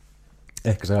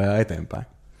ehkä se ajaa eteenpäin.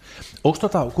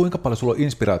 Onko kuinka paljon sulla on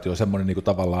inspiraatio semmoinen niin kuin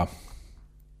tavallaan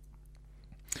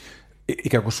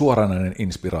ikään kuin suoranainen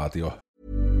inspiraatio?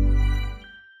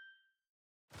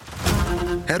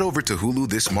 Head over to Hulu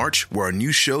this March, where our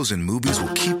new shows and movies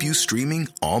will keep you streaming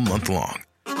all month long.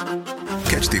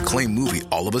 Catch the acclaimed movie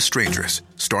All of Us Strangers,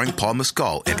 starring Paul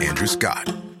Mescal and Andrew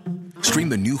Scott. Stream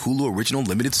the new Hulu original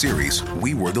limited series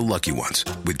We Were the Lucky Ones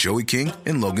with Joey King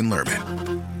and Logan Lerman.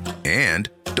 And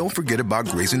don't forget about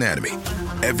Grey's Anatomy.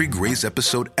 Every Grey's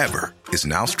episode ever is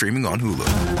now streaming on Hulu.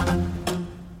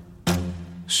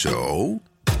 So,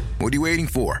 what are you waiting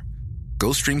for?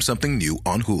 Go stream something new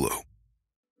on Hulu.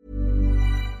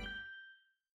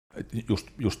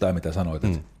 Just tämä, mitä sanoit,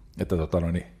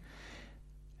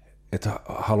 että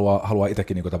haluaa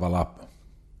itsekin niin kuin tavallaan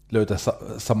löytää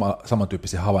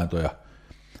samantyyppisiä havaintoja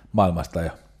maailmasta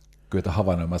ja kyetä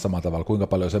havainnoimaan samalla tavalla. Kuinka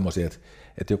paljon on semmoisia,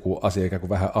 että joku asia ikään kuin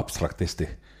vähän abstraktisti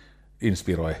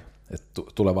inspiroi, että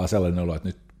tulee vaan sellainen olo, että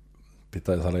nyt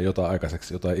pitää saada jotain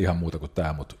aikaiseksi, jotain ihan muuta kuin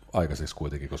tämä, mutta aikaiseksi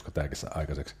kuitenkin, koska tämäkin saa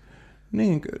aikaiseksi.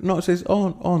 Niin, no siis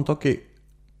on toki,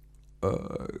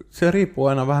 se riippuu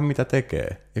aina vähän mitä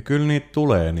tekee, ja kyllä niitä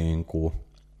tulee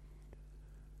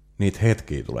niitä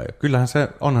hetkiä tulee. Kyllähän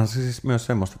onhan se siis myös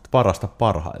semmoista, että parasta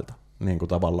parhailta, niin kuin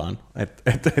tavallaan,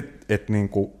 niin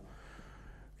kuin,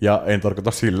 ja en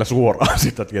tarkoita sillä suoraan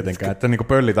sitä tietenkään, että niin kuin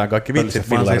pöllitään kaikki vitsit,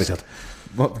 siis,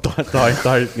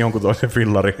 tai jonkun toisen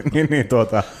fillari,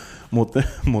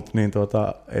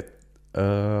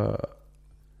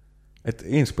 että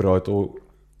inspiroituu,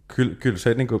 kyllä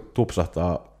se niin kuin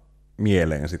tupsahtaa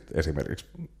mieleen sit esimerkiksi,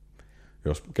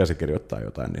 jos käsikirjoittaa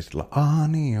jotain, niin sillä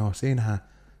niin joo,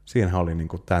 siinähän oli niin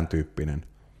kuin tämän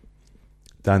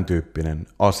tyyppinen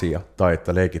asia, tai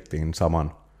että leikittiin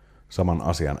saman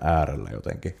asian äärellä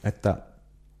jotenkin, että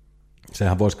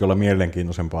sehän voisikin olla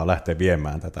mielenkiintoisempaa lähteä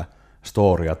viemään tätä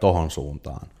storia tohon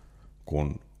suuntaan,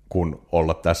 kun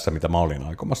olla tässä, mitä mä olin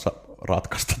aikomassa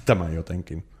ratkaista tämän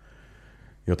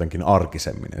jotenkin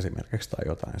arkisemmin esimerkiksi tai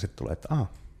jotain, ja sitten tulee, että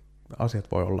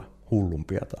asiat voi olla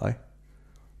hullumpia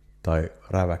tai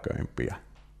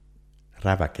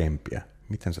räväkempiä.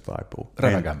 Miten se taipuu?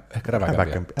 Ehkä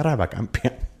räväkämpiä.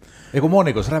 Räväkämpiä. Eiku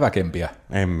monikos räväkempiä?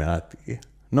 En mä tiedä.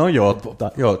 No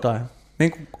jotain.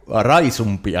 Niin kuin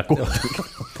raisumpia kuitenkin.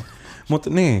 Mutta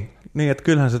niin, että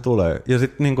kyllähän se tulee. Ja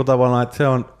sitten niin kuin tavallaan, että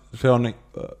se on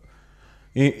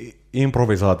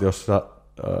improvisaatiossa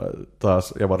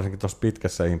taas, ja varsinkin tuossa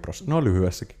pitkässä improssa, no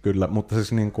lyhyessäkin kyllä, mutta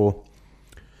siis niin kuin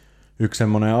yksi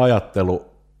semmoinen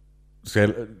ajattelu,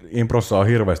 siellä improssa on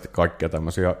hirveästi kaikkia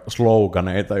tämmöisiä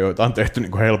sloganeita, joita on tehty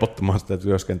niin kuin helpottamaan sitä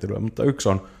työskentelyä, mutta yksi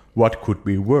on what could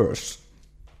be worse.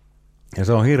 Ja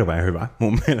se on hirveän hyvä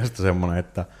mun mielestä semmoinen,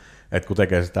 että kun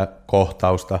tekee sitä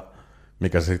kohtausta,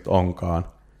 mikä se sitten onkaan,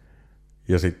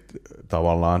 ja sitten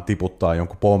tavallaan tiputtaa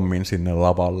jonkun pommin sinne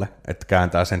lavalle, että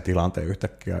kääntää sen tilanteen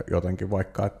yhtäkkiä jotenkin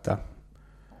vaikka, että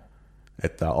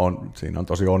siinä on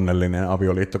tosi onnellinen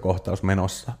avioliittokohtaus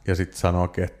menossa, ja sitten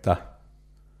sanookin, että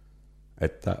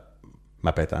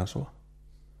mä petän sua.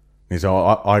 Niin se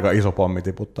on aika iso pommi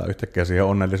tiputtaa yhtäkkiä siihen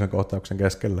onnellisen kohtauksen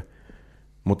keskelle.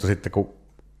 Mutta sitten kun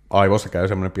aivossa käy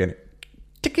semmoinen pieni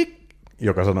tiki,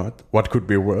 joka sanoo, että what could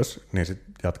be worse, niin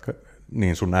sitten jatka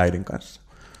niin sun äidin kanssa.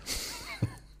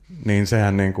 Niin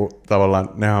sehän niinku, tavallaan,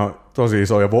 nehän on tosi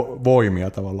isoja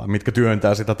voimia tavallaan, mitkä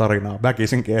työntää sitä tarinaa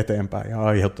väkisinkin eteenpäin ja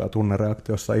aiheuttaa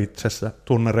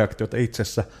tunnereaktiota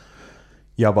itsessä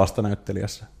ja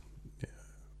vastanäyttelijässä.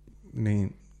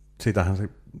 Niin sitähän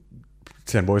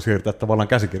sen voi siirtää tavallaan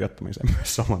käsikirjoittamiseen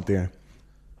myös saman tien.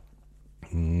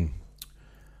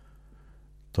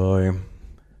 Toi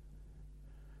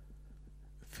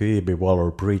Phoebe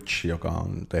Waller-Bridge, joka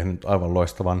on tehnyt aivan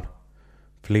loistavan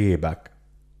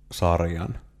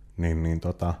Fleabag-sarjan, niin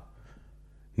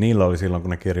niillä oli silloin,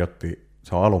 kun ne kirjoitti,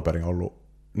 se on alun perin ollut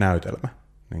näytelmä,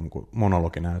 niin kuin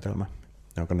monologinäytelmä,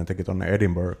 jonka ne teki tuonne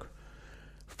Edinburgh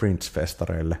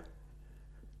Fringe-festareille,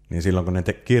 niin silloin, kun ne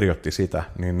kirjoitti sitä,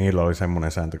 niin niillä oli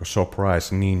semmoinen sääntö kuin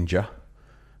surprise ninja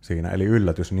siinä, eli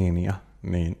yllätysninja,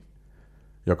 niin,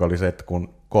 joka oli se, että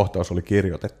kun kohtaus oli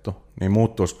kirjoitettu, niin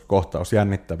muuttuisi kohtaus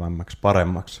jännittävämmäksi,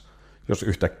 paremmaksi, jos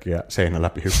yhtäkkiä seinä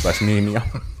läpi hyppäisi ninja.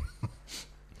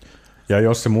 Ja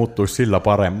jos se muuttuisi sillä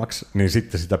paremmaksi, niin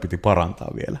sitten sitä piti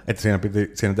parantaa vielä. Että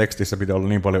siinä tekstissä piti olla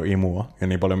niin paljon imua ja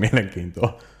niin paljon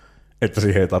mielenkiintoa, että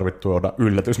siihen ei tarvitse tuoda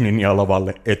yllätysninjaa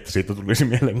lavalle, että siitä tulisi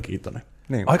mielenkiintoinen.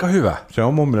 Niin. Aika hyvä. Se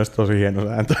on mun mielestä tosi hieno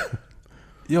sääntö.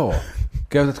 Joo.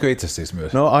 Käytätkö itse siis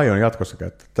myös? No aion jatkossa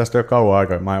käyttää. Tästä jo kauan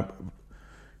aikaa. Mä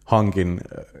hankin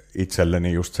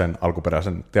itselleni just sen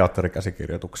alkuperäisen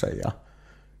teatterikäsikirjoituksen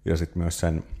ja sitten myös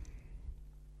sen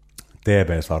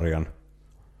TV-sarjan.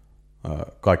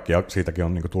 Kaikki, ja siitäkin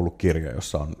on niinku tullut kirja,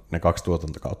 jossa on ne 2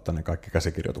 tuotantokautta, ne kaikki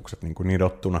käsikirjoitukset niinku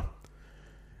nidottuna.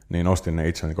 Niin ostin ne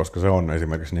itseni, koska se on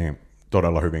esimerkiksi niin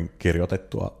todella hyvin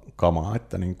kirjoitettua kamaa,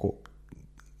 että niinku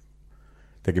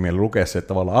teki mieli lukea se, että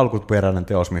tavallaan alkuperäinen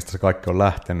teos, mistä se kaikki on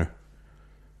lähtenyt,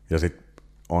 ja sitten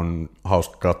on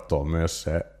hauska katsoa myös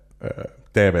se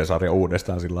TV-sarja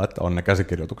uudestaan sillä, että on ne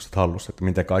käsikirjoitukset hallussa, että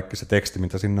miten kaikki se teksti,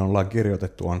 mitä sinne ollaan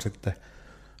kirjoitettu, on sitten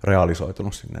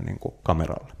realisoitunut sinne niin kuin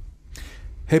kameralle.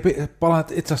 Hei, palaan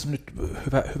itse asiassa nyt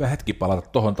hyvä hetki palata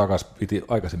tuohon takaisin, piti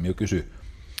aikaisemmin jo kysyä.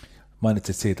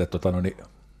 Mainitsit siitä, että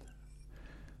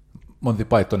Monty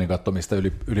Pythonin katsomista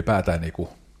ylipäätään niin kuin,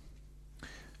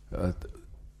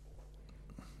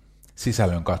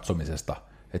 sisällön katsomisesta.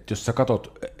 Että jos sä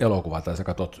katot elokuvaa tai sä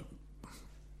katot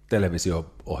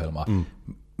televisio-ohjelmaa,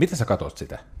 miten sä katot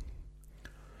sitä?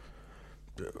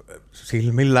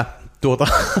 Silmillä.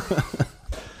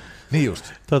 Niin just.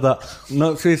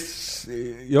 No siis,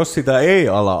 jos sitä ei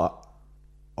ala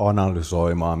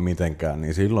analysoimaan mitenkään,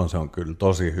 niin silloin se on kyllä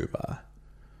tosi hyvää.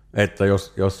 Että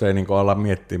jos ei niinku ala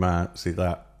miettimään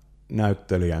sitä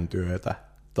näyttelijän työtä,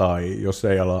 tai jos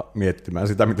ei ala miettimään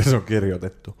sitä, miten se on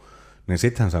kirjoitettu, niin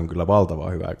sittenhän se on kyllä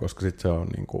valtavan hyvää, koska sitten se on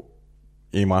niinku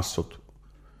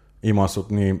imassut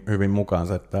niin hyvin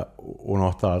mukaansa, että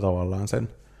unohtaa tavallaan sen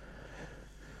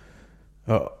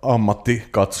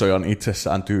ammattikatsojan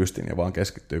itsessään tyystin ja vaan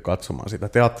keskittyy katsomaan sitä.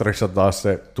 Teatterissa taas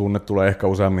se tunne tulee ehkä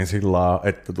useammin sillä lailla,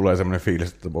 että tulee semmoinen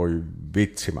fiilis, että voi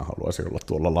vitsi, mä haluaisin olla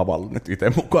tuolla lavalla nyt itse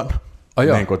mukana.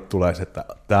 Niin kuin tulee se, että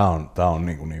tää on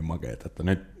niin makeeta, että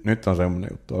nyt on semmoinen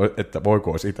juttu, että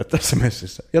voiko olisi itse tässä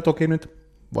messissä. Ja toki nyt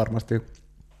varmasti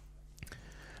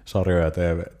sarjoja ja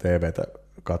TVtä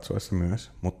katsoessa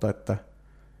myös, mutta että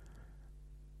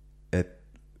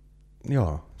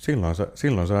joo,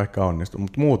 silloin se ehkä onnistuu,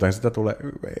 mutta muuten sitä tulee,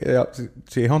 ja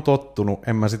siihen on tottunut,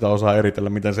 en mä sitä osaa eritellä,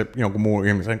 miten se jonkun muun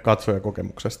ihmisen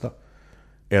katsojakokemuksesta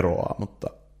eroaa, mutta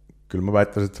kyllä mä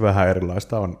väittäisin, että se vähän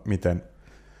erilaista on, miten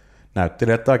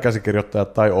näyttelijät tai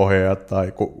käsikirjoittajat tai ohjaajat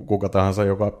tai kuka tahansa,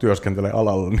 joka työskentelee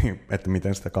alalla, niin että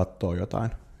miten sitä katsoo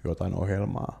jotain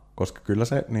ohjelmaa, koska kyllä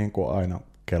se niin kuin aina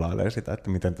kelailee sitä, että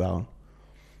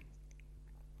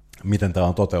miten tämä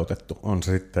on toteutettu, on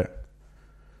se sitten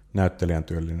näyttelijän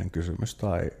työllinen kysymys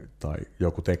tai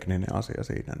joku tekninen asia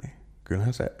siinä, niin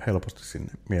kyllähän se helposti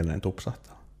sinne mieleen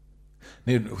tupsahtaa.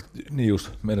 Niin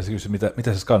just, meinasin kysyä,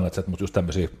 mitä sä skannat, mutta just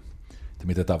tämmöisiä, että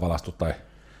miten tämä on valastu tai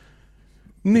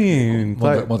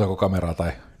montako kameraa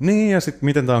tai... Niin, ja sitten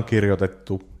miten tämä on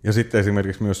kirjoitettu, ja sitten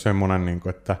esimerkiksi myös semmoinen,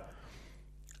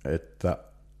 että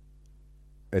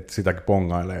sitäkin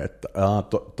pongailee, että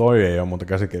toi ei ole muuta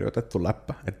käsikirjoitettu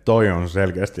läppä, että toi on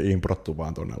selkeästi improttu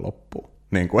vaan tuonne loppuun.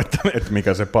 Niin kuin, että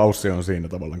mikä se paussi on siinä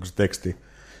tavallaan, kun se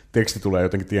teksti tulee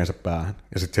jotenkin tiensä päähän,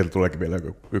 ja sitten sieltä tuleekin vielä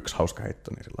yksi hauska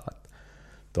heitto, niin sillä että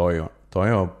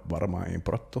toi on varmaan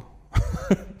improttu.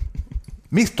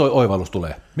 Mistä toi oivallus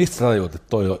tulee? Mistä sä tajuut, että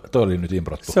toi oli nyt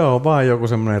improttu? Se on vaan joku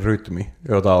semmoinen rytmi,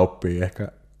 jota oppii ehkä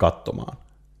katsomaan.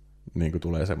 Niin kuin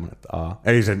tulee semmoinen,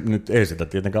 että ei sitä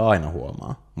tietenkään aina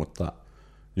huomaa, mutta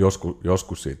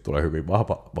joskus siitä tulee hyvin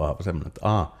vahva semmoinen,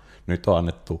 että nyt on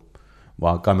annettu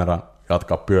vaan kameran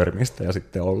jatkaa pyörimistä ja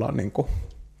sitten ollaan niin kuin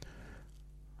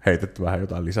heitetty vähän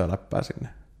jotain lisäläppää sinne.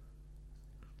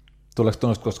 Tuleeko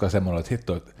tuosta koskaan semmoinen, että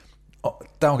hitto,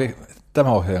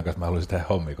 tämä ohjaajan kanssa mä haluaisin tehdä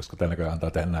hommia, koska tämän näköjään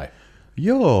antaa tehdä näin?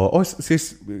 Joo,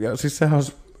 siis sehän on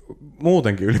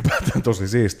muutenkin ylipäätään tosi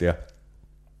siistiä.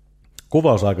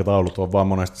 Kuvausaikataulut on vaan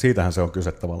monesti, siitähän se on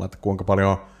kyse tavallaan, että kuinka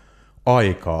paljon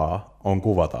aikaa on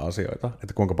kuvata asioita,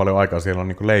 että kuinka paljon aikaa siellä on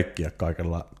niin kuin leikkiä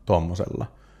kaikella tommosella.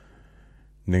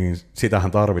 Niin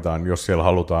sitähän tarvitaan, jos siellä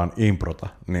halutaan improta,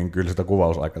 niin kyllä sitä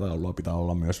kuvausaikataulua pitää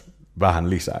olla myös vähän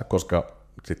lisää, koska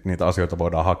sitten niitä asioita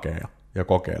voidaan hakea ja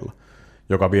kokeilla,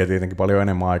 joka vie tietenkin paljon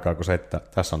enemmän aikaa kuin se, että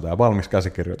tässä on tämä valmis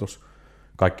käsikirjoitus,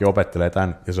 kaikki opettelee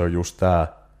tämän ja se on just tämä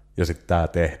ja sitten tämä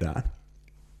tehdään.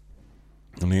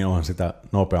 Niin on sitä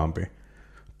nopeampi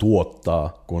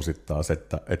tuottaa kuin sitten taas,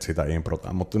 että sitä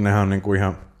improtaan, mutta nehän on niinku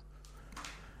ihan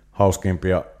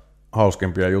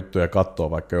hauskimpia juttuja katsoa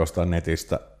vaikka jostain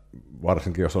netistä,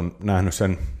 varsinkin jos on nähnyt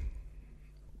sen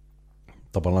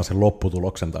tavallaan sen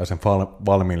lopputuloksen tai sen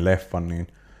valmiin leffan, niin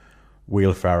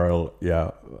Will Ferrell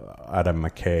ja Adam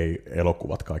McKay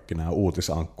elokuvat, kaikki nämä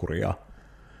Uutisankkuri ja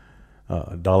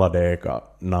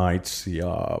Talladega Nights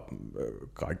ja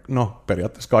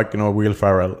periaatteessa kaikki nuo Will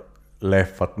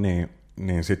Ferrell-leffat,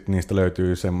 niin sitten niistä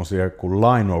löytyy semmoisia kuin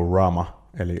linorama,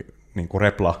 eli niin kuin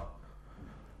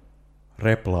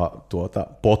repla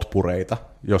potpureita,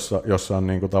 jossa on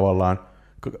niinku tavallaan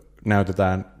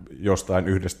näytetään jostain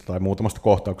yhdestä tai muutamasta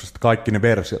kohtauksesta kaikki ne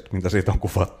versiot, mitä siitä on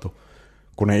kuvattu,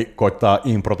 kun ne koittaa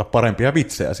improta parempia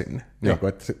vitsejä sinne. Niinku,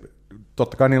 että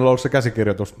totta kai niillä on ollut se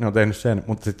käsikirjoitus, ne on tehnyt sen,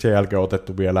 mutta sitten sen jälkeen on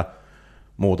otettu vielä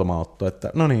muutama otto, että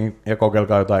no niin, ja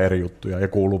kokeilkaa jotain eri juttuja, ja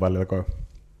kuuluu välillä, kun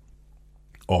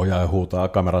ohjaaja huutaa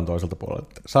kameran toiselta puolelta,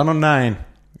 että sano näin,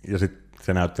 ja sitten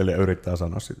se näyttelijä yrittää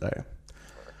sanoa sitä, ja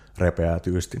repeää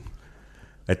tyystin.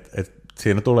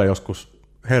 Siinä tulee joskus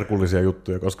herkullisia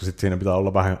juttuja, koska sit siinä pitää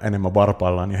olla vähän enemmän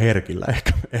varpaillaan ja herkillä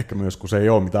ehkä myös, kun se ei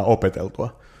ole mitään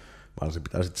opeteltua, vaan se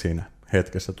pitää sit siinä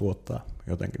hetkessä tuottaa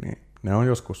jotenkin, niin ne on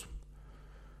joskus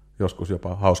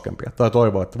jopa hauskempia. Tai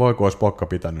toivoa, että voiko olisi pokka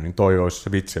pitänyt, niin toi olisi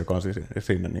se vitsi, joka on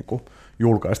siinä niin kuin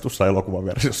julkaistussa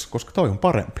elokuvaversiossa, koska toi on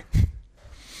parempi.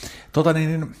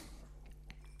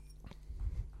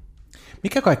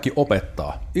 Mikä kaikki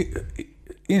opettaa?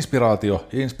 Inspiraatio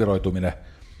ja inspiroituminen.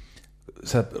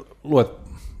 Sä luet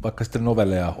vaikka sitten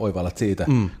novelleja ja oivallat siitä.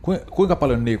 Kuinka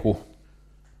paljon niinku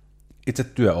itse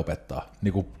työ opettaa?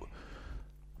 Niinku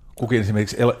kukin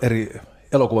esimerkiksi eri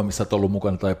elokuva, missä olet ollut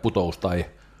mukana, tai Putous, tai...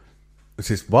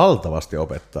 Siis valtavasti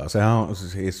opettaa. Sehän on,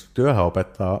 siis työhän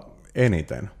opettaa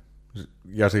eniten.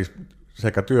 Ja siis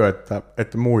sekä työ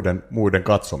että muiden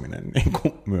katsominen niin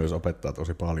kuin myös opettaa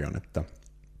tosi paljon. Että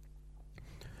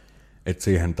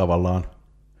siihen tavallaan,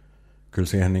 kyllä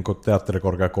siihen niin kuin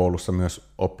teatterikorkeakoulussa myös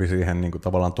oppi siihen niin kuin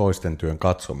tavallaan toisten työn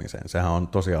katsomiseen. Sehän on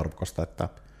tosi arvokasta,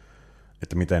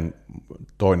 että miten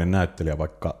toinen näyttelijä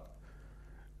vaikka,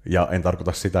 ja en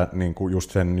tarkoita sitä niin kuin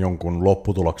just sen jonkun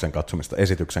lopputuloksen katsomista,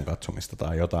 esityksen katsomista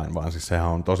tai jotain, vaan siis sehän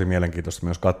on tosi mielenkiintoista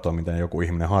myös katsoa, miten joku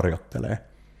ihminen harjoittelee,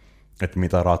 että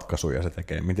mitä ratkaisuja se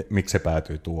tekee, miksi se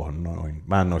päätyy tuohon noin.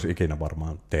 Mä en olisi ikinä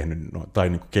varmaan tehnyt noin, tai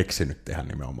niin kuin keksinyt tehdä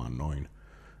nimenomaan noin,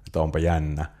 että onpa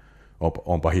jännä,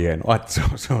 onpa hienoa, että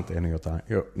se on tehnyt jotain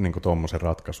niin kuin tommoisen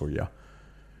ratkaisun,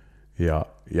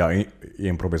 ja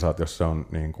improvisaatiossa on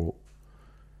niin kuin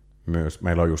myös,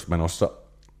 meillä on just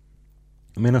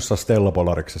menossa Stella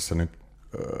Polariksessa nyt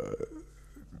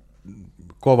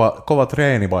kova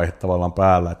treenivaihe tavallaan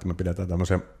päällä, että me pidetään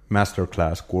tämmöisiä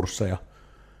masterclass-kursseja,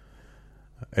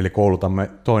 eli koulutamme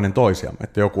toinen toisiamme,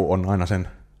 että joku on aina sen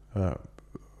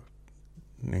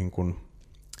niin kuin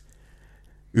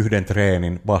yhden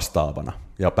treenin vastaavana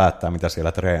ja päättää, mitä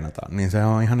siellä treenataan, niin se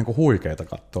on ihan niin kuin huikeeta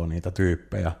katsoa niitä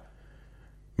tyyppejä,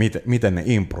 miten ne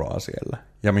improaa siellä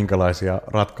ja minkälaisia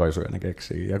ratkaisuja ne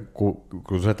keksii. Ja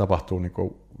kun se tapahtuu niin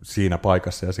kuin siinä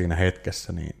paikassa ja siinä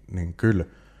hetkessä, niin kyllä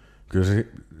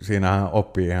siinähän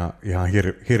oppii ihan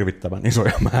hirvittävän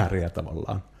isoja määriä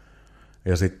tavallaan.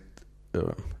 Ja sitten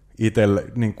itselle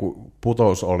niin kuin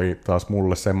Putous oli taas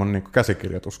mulle semmoinen niin kuin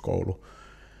käsikirjoituskoulu,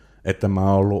 että mä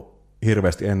oon ollut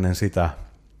hirveästi ennen sitä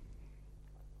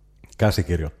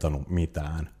käsikirjoittanut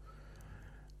mitään.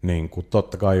 Niin kuin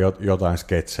totta kai jotain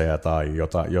sketsejä tai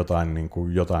jotain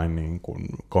niin kuin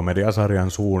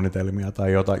komediasarjan suunnitelmia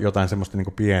tai jotain semmoista niin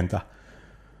kuin pientä,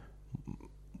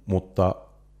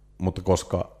 mutta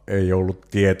koska ei ollut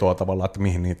tietoa tavallaan, että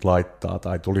mihin niitä laittaa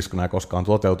tai tulisiko nämä koskaan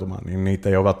toteutumaan, niin niitä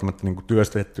ei ole välttämättä niin kuin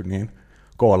työstetty niin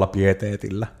kovalla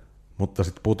pieteetillä. Mutta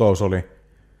sitten Putous oli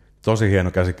tosi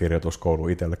hieno käsikirjoituskoulu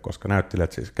itselle, koska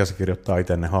näyttelijät siis käsikirjoittaa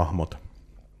itse ne hahmot.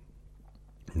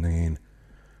 Niin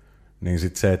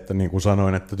sitten se, että niin kuin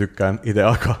sanoin, että tykkään itse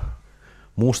aika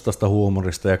mustasta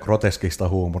huumorista ja groteskista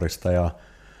huumorista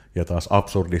ja taas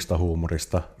absurdista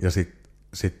huumorista. Ja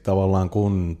sitten tavallaan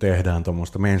kun tehdään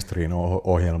tuommoista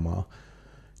mainstream-ohjelmaa,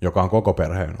 joka on koko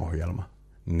perheen ohjelma,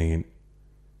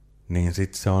 niin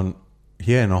sitten se on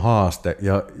hieno haaste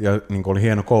ja niin kuin oli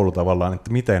hieno koulu tavallaan,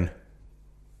 että miten,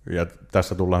 ja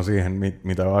tässä tullaan siihen,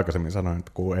 mitä jo aikaisemmin sanoin,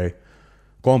 että kun ei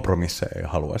kompromisseja ei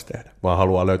haluaisi tehdä, vaan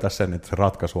haluaa löytää sen, että se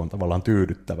ratkaisu on tavallaan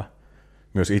tyydyttävä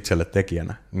myös itselle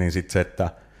tekijänä, niin sitten se, että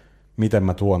miten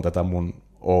mä tuon tätä mun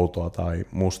outoa tai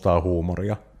mustaa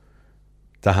huumoria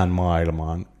tähän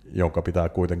maailmaan, joka pitää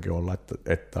kuitenkin olla,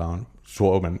 että on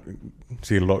Suomen,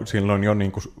 silloin jo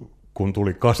niin kuin, kun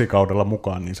tuli 8-kaudella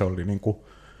mukaan, niin se oli niin kuin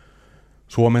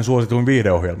Suomen suosituin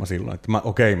viihdeohjelma silloin, että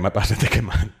mä pääsen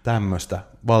tekemään tämmöistä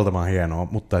valtavan hienoa,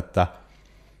 mutta että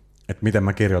miten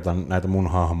mä kirjoitan näitä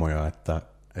mun hahmoja, että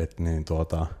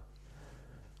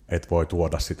voi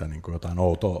tuoda sitä niin kuin jotain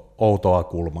outoa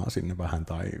kulmaa sinne vähän,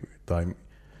 tai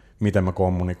miten mä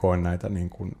kommunikoin näitä niin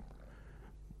kuin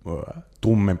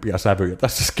tummempia sävyjä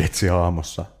tässä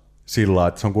sketsihahmossa sillä,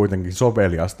 että se on kuitenkin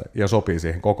soveliasta ja sopii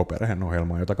siihen koko perheen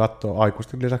ohjelmaan, jota katsoo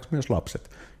aikuisten lisäksi myös lapset.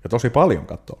 Ja tosi paljon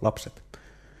katsoo lapset.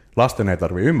 Lasten ei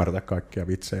tarvitse ymmärtää kaikkia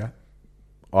vitsejä.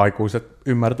 Aikuiset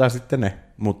ymmärtää sitten ne,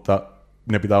 mutta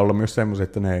ne pitää olla myös semmoisia,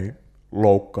 että ne ei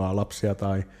loukkaa lapsia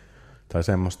tai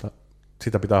semmoista.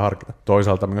 Sitä pitää harkita.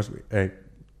 Toisaalta myös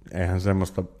eihän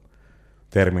semmoista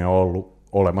termiä ollut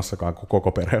olemassakaan kuin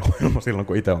koko perheohjelma silloin,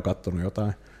 kun itse on katsonut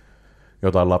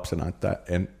jotain lapsena, että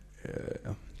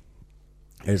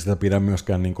ei sitä pidä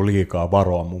myöskään niin kuin liikaa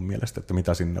varoa mun mielestä, että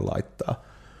mitä sinne laittaa.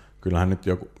 Kyllähän nyt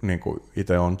joku, niin kuin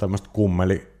itse on tämmöistä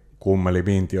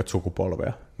kummelivintiöt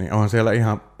sukupolvea, niin on siellä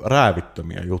ihan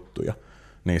räävittömiä juttuja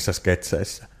niissä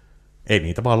sketseissä. ei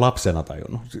niitä vaan lapsena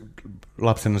tajunnut.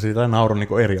 Lapsena siitä nauroi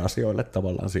niin eri asioille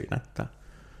tavallaan siinä,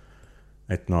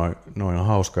 että noi on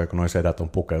hauskoja, kun noi sedät on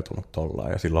pukeutunut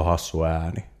tollaan ja sillä on hassu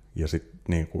ääni. Ja sitten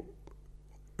niin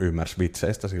ymmärsi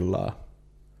vitseistä sillä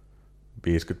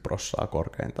 50%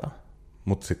 korkeintaan.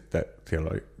 Mutta sitten siellä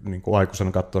oli, niin kuin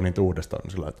aikuisena katsoi niitä uudestaan,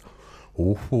 niin sillä että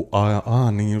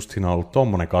niin just siinä on ollut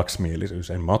tommonen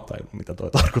kaksimielisyys. En mä ottaa mitä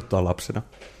toi tarkoittaa lapsena.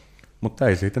 Mutta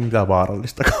ei siitä mitään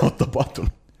vaarallista ole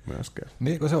tapahtunut myöskään.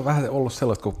 Niin, kun se on vähän ollut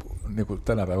sellaista, kun niin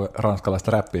tänä päivänä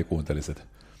ranskalaista räppiä kuuntelisit.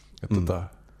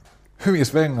 Hyvin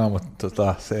svengaa,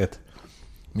 mutta se, että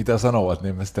mitä sanovat,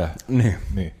 niin mä sitä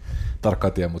niin,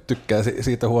 tarkkaan tiedän, mutta tykkää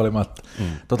siitä huolimatta.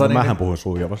 Mähän puhun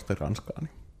sujuvasti ranskaa.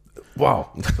 Niin. Wow.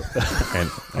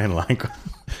 en lainkaan.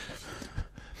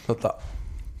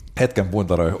 Hetken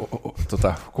puntaroi,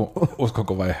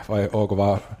 uskonko vai onko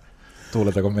vaan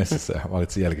tuuletako messissä ja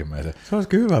valitsin jälkimmäisen. Se olisi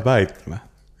hyvä väittämä.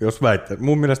 Jos väittää.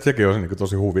 Mun mielestä sekin olisi niin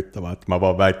tosi huvittavaa, että mä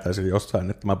vaan väittäisin jossain,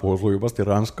 että mä puhun sujuvasti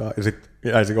ranskaa ja sitten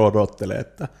jäisin odottelemaan,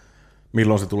 että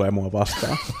milloin se tulee mua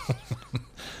vastaan.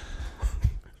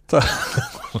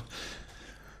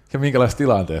 Ja minkälaisessa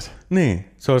tilanteessa?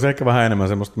 Niin, se olisi ehkä vähän enemmän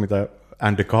semmoista, mitä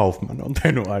Andy Kaufman on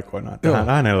tehnyt aikoinaan.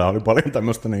 Hänellä oli paljon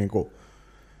tämmöistä niin kuin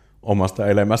omasta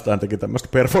elämästään teki tämmöistä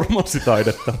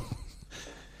performanssitaidetta.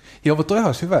 Joo, mutta toi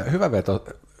olisi hyvä veto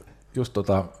just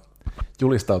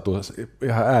julistautuu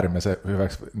ihan äärimmäisen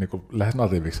hyväksi niin kuin lähes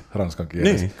natiiviksi ranskan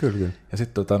kielessä. Niin, kyllä. Ja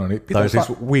sitten niin tai siis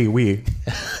oui.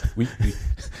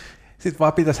 Sitten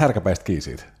vaan pitäisi härkäpäistä kiinni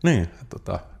siitä. Niin.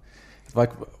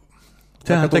 Vaikka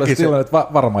sehän teki tilanne, että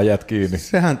varmaan jäät kiinni.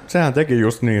 Sehän teki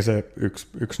just niin se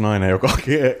yksi nainen, joka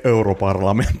haki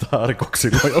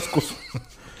europarlamentaarikoksi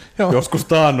joskus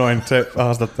taannoin. Se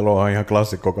haastattelu on ihan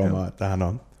klassikkokamaa, että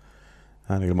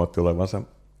hän ilmoitti olevansa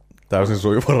täysin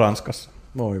sujuva Ranskassa.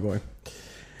 Voi.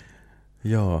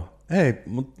 Joo. Ei,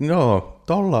 mutta joo,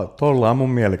 tolla mun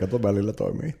mielikato välillä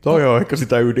toimii. Toi on ehkä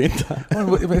sitä ydintä.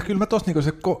 Kyllä mä tossa niinku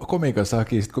se komiikassa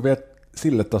hakin, sit kun vielä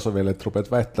sille tasolle vielä, että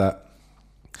rupeat väittää.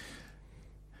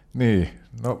 Niin,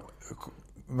 no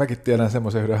mäkin tiedän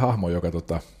semmoisen yhden hahmon, joka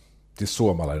siis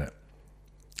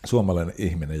suomalainen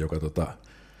ihminen, joka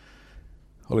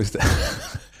oli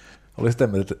sitä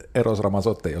mieltä, että Eros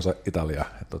Ramazzotti ei osaa italiaa.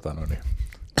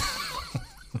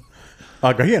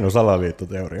 Aika hieno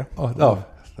salaliittoteoria.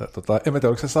 En tiedä,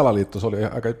 oliko se salaliitto, se oli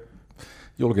aika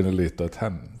julkinen liitto,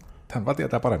 että hän vaan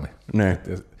tietää paremmin. Ne.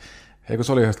 Eikö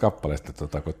se oli yhdestä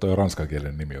kappaleesta, kun tuo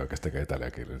ranskankielinen nimi oikeasti tekee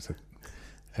italiakielinen, se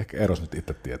ehkä Eros nyt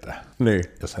itse tietää, niin.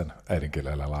 Jos hän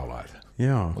äidinkielellä laulaa.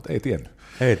 Mutta ei tiennyt.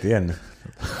 Ei tiennyt.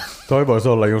 Toi voisi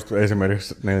olla just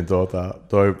esimerkiksi, niin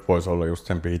toi voisi olla just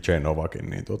sen PJ Novakin,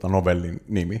 niin novellin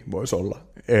nimi voisi olla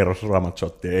Eros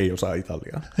Ramazzotti ei osaa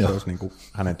italiaa. Se olisi niin kuin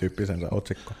hänen tyyppisensä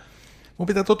otsikko. Mun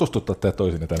pitää tutustuttaa teitä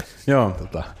toisinne tänne. Joo.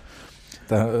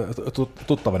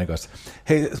 Tuttavani kanssa.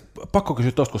 Hei, pakko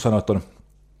kysyä tuossa, kun sanoit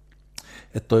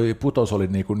että toi Putous oli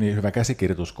niin hyvä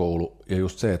käsikirjoituskoulu, ja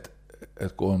just se, että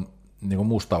kun on niin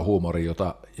mustaa huumoria,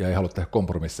 ja ei halua tehdä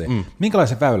kompromisseja.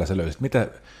 Minkälaisen väylän sä löysit?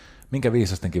 Minkä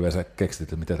viisasten kiven sä keksit,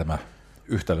 että miten tämä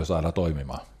yhtälö saadaan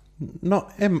toimimaan? No,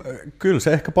 kyllä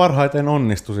se ehkä parhaiten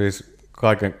onnistui siis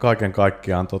kaiken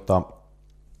kaikkiaan.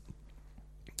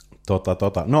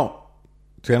 No,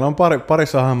 siellä on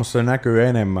parissa hahmossa se näkyy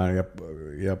enemmän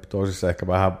ja toisissa ehkä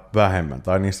vähän vähemmän,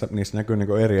 tai niissä näkyy niin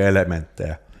kuin eri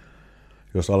elementtejä.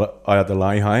 Jos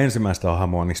ajatellaan ihan ensimmäistä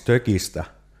hahmoa, niin Stökistä,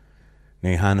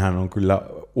 niin hänhän on kyllä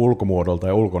ulkomuodolta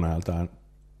ja ulkonäöltään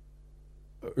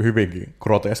hyvinkin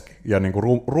groteski ja niin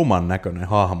kuin ruman näköinen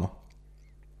hahmo.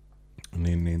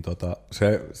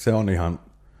 Se on ihan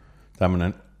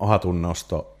tämmöinen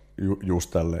hatunnosto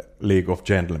just tälle League of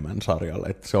Gentlemen-sarjalle.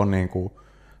 Että se on niin kuin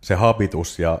se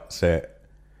habitus ja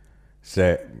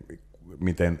se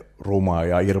miten ruma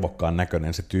ja irvokkaan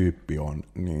näköinen se tyyppi on,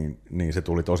 niin se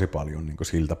tuli tosi paljon niin kuin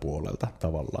siltä puolelta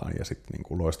tavallaan. Ja sitten niin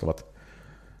kuin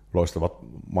loistavat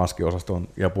maskiosaston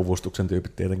ja puvustuksen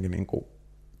tyypit tietenkin niin kuin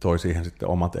toi siihen sitten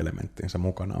omat elementtinsä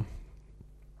mukanaan.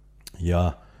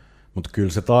 Mutta kyllä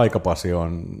se taikapasi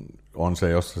on se,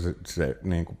 jossa se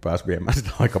niin kuin pääsi viemään sitä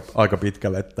aika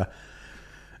pitkälle,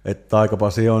 että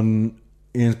taikapasi on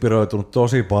inspiroitunut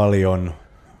tosi paljon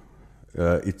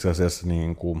itse asiassa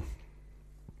niin kuin,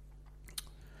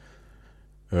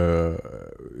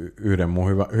 yhden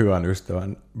mun hyvän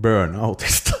ystävän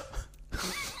Burnoutista,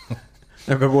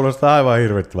 joka kuulostaa aivan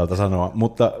hirvittävältä sanoa,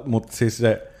 mutta siis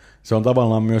se on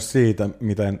tavallaan myös siitä,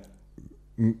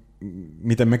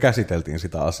 miten me käsiteltiin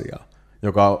sitä asiaa,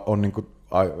 joka on niin kuin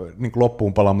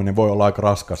loppuun palaaminen voi olla aika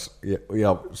raskas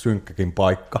ja synkkäkin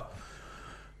paikka,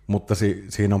 mutta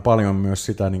siinä on paljon myös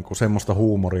sitä niin kuin semmoista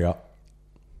huumoria,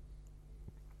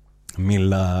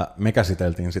 millä me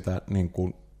käsiteltiin sitä niin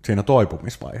kuin siinä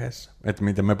toipumisvaiheessa, että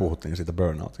miten me puhuttiin siitä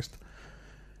burnoutista,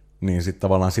 niin sitten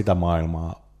tavallaan sitä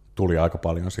maailmaa tuli aika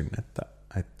paljon sinne, että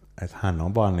hän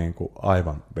on vaan niin kuin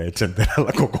aivan veitsen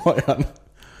terällä koko ajan,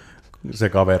 se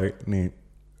kaveri,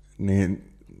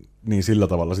 niin sillä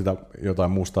tavalla sitä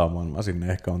jotain mustaa maailmaa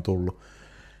sinne ehkä on tullut.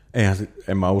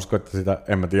 En mä usko, että sitä,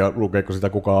 en mä tiedä lukeeko sitä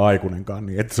kukaan aikuinenkaan,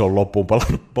 niin että se on loppuun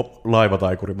palannut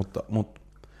laivataikuri, mutta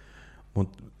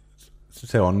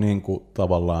se on niin kuin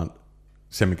tavallaan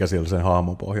se, mikä siellä sen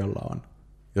haamon pohjalla on.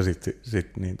 Ja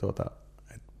niin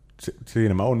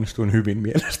siinä mä onnistuin hyvin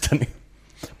mielestäni.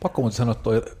 Pakko muuten sanoa, että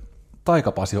toi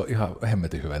Taika-Pasi on ihan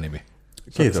hemmetin hyvä nimi.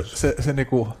 Kiitos. Se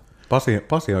niinku...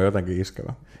 Pasi on jotenkin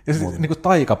iskevä. Ja se niinku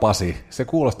Taika-Pasi, se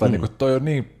kuulostaa niinku, toi on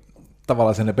niin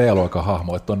tavallaan sellainen B-luokan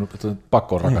hahmo, että on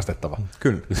pakko on rakastettava.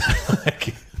 Kyllä.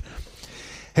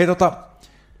 Hei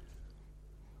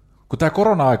kun tämä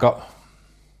korona-aika,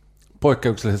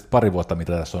 poikkeuksellisesti 2 vuotta,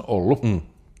 mitä tässä on ollut,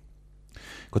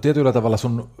 kun tietyllä tavalla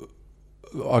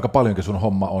aika paljonkin sun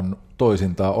homma on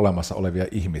toisintaan olemassa olevia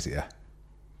ihmisiä,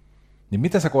 niin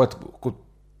mitä sä koet, kun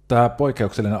tämä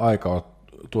poikkeuksellinen aika on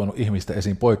tuonut ihmistä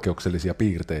esiin poikkeuksellisia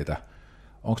piirteitä,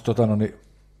 onko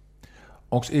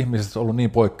ihmiset ollut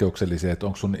niin poikkeuksellisia, että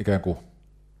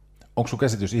onko sun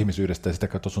käsitys ihmisyydestä ja sitä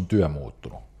kautta sun työ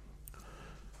muuttunut?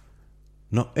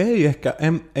 No ei ehkä,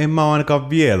 en mä ole ainakaan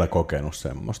vielä kokenut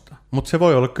semmoista, mutta se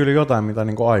voi olla kyllä jotain, mitä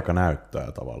niinku aika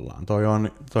näyttää tavallaan.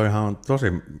 Toihan on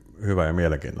tosi hyvä ja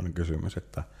mielenkiintoinen kysymys,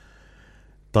 että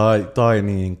tai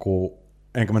niinku,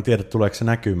 enkä mä tiedä tuleeko se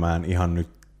näkymään ihan nyt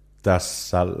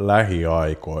tässä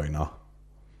lähiaikoina,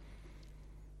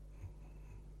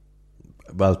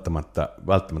 välttämättä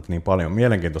niin paljon.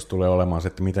 Mielenkiintoista tulee olemaan se,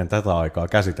 että miten tätä aikaa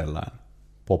käsitellään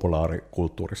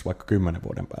populaarikulttuurissa vaikka 10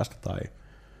 vuoden päästä, tai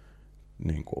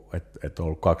niin kuin, että on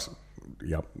ollut 2,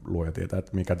 ja luoja tietää,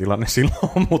 että mikä tilanne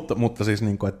silloin on, mutta siis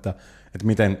niin kuin, että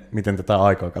miten tätä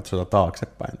aikaa katsotaan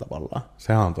taaksepäin tavallaan.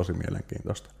 Sehän on tosi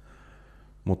mielenkiintoista.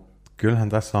 Mutta kyllähän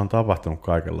tässä on tapahtunut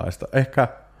kaikenlaista. Ehkä,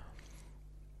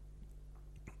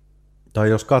 tai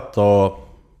jos katsoo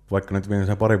vaikka nyt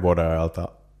viimeisen 2 vuoden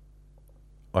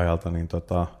ajalta niin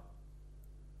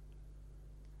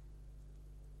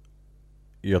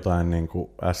jotain niin kuin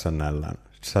SNL:n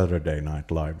Saturday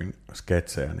Night Livein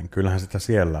sketsejä, niin kyllähän sitä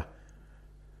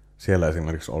siellä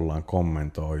esimerkiksi ollaan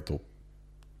kommentoitu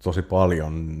tosi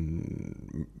paljon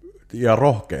ja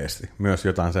rohkeasti myös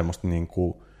jotain semmoista niin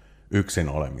kuin yksin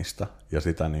olemista ja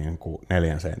sitä niin kuin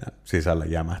 4 seinän sisällä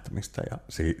jämähtämistä ja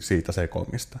siitä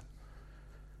sekoamista.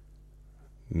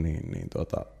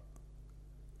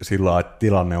 Sillä että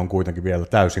tilanne on kuitenkin vielä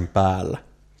täysin päällä,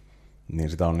 niin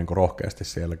sitä on niin kuin rohkeasti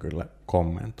siellä kyllä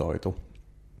kommentoitu.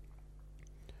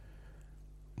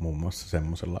 Muun muassa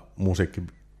semmoisella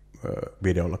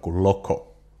musiikkivideolla kuin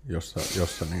Loco,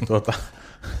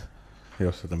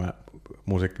 jossa tämä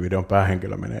musiikkivideon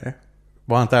päähenkilö menee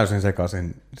vaan täysin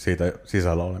sekaisin siitä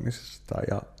sisällä olemisesta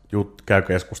ja käy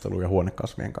keskusteluja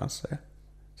huonekasvien kanssa ja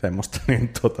semmoista,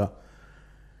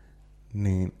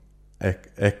 niin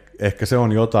ehkä se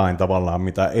on jotain tavallaan,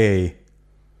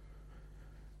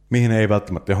 mihin ei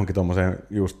välttämättä johonkin tuommoiseen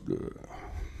just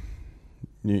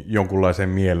jonkunlaiseen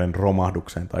mielen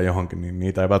romahdukseen tai johonkin, niin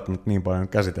niitä ei välttämättä niin paljon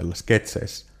käsitellä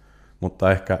sketseissä,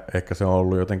 mutta ehkä se on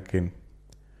ollut jotenkin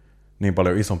niin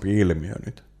paljon isompi ilmiö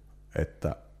nyt,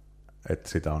 että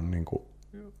sitä on niin kuin,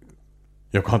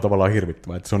 joka on tavallaan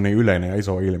hirvittävää, että se on niin yleinen ja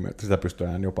iso ilmiö, että sitä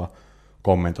pystytään jopa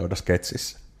kommentoida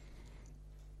sketsissä.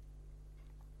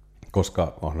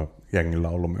 Koska on jengillä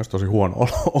ollut myös tosi huono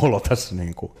olo tässä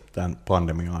niin kuin tämän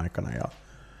pandemian aikana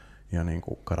ja niin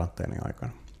kuin karanteenin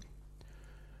aikana.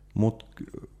 Mut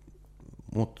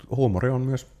huumori on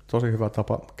myös tosi hyvä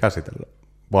tapa käsitellä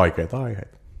vaikeita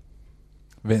aiheita.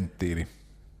 Venttiili.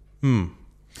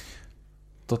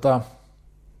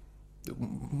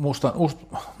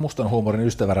 Mustan huumorin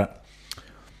ystävänä,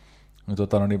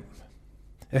 niin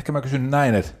ehkä mä kysyn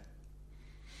näin, että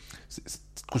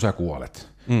kun sä kuolet,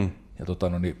 ja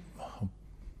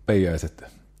peijäiset,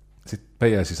 sitten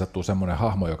peijäisiin sattuu semmoinen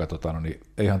hahmo, joka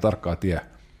ei ihan tarkkaan tiedä,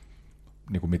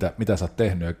 niin kuin mitä sä oot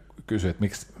tehnyt, ja kysyy, että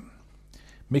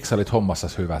miksi sä olit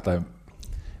hommassasi hyvä, tai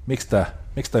miksi tämä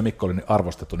Mikko oli niin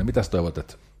arvostettu, niin mitä sä toivot,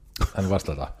 että hän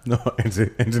vastataan? No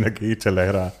ensinnäkin itselle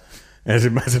herää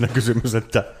ensimmäisenä kysymys,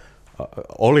 että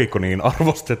oliko niin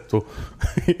arvostettu,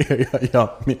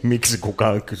 ja miksi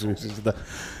kukaan kysyisi sitä.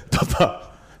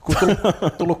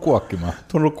 Tullut kuokkimaan.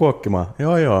 Tullut kuokkimaan,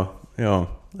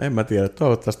 joo. En mä tiedä,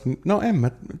 toivottavasti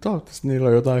niillä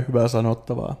on jotain hyvää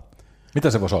sanottavaa.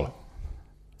 Mitä se voisi olla?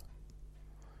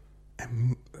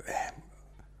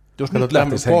 Jos nyt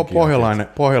lähtisi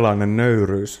pohjalainen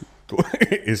nöyryys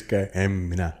iskee.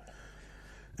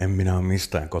 En minä ole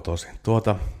mistään kotoisin.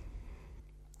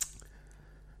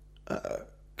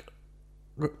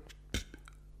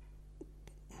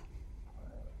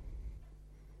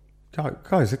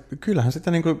 Kyllähän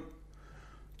sitä niinku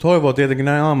toivoo tietenkin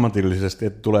näin ammatillisesti,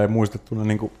 että tulee muistettuna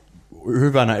niinku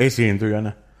hyvänä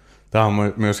esiintyjänä. Tämä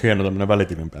on myös hieno tämmöinen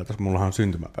välitilinpäätös. Mullahan on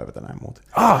syntymäpäivä tänään muuten.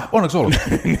 Onneksi ollut.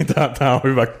 Niin tämä on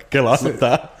hyvä kelata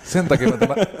tää. Sen takia mä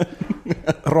tämän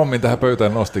rommin tähän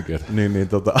pöytään nostinkin.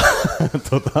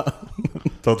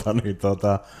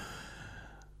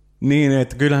 Niin,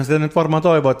 että kyllähän sitä nyt varmaan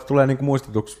toivoo, että tulee niinku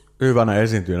muistetuksi hyvänä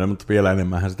esiintyjänä, mutta vielä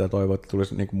enemmän sitä toivoo, että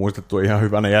tulisi niinku muistettua ihan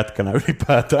hyvänä jätkänä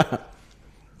ylipäätään.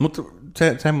 Mutta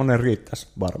semmoinen riittäisi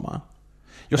varmaan.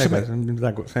 Jos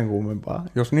sen kummempaa.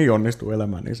 Jos niin onnistuu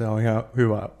elämä, niin se on ihan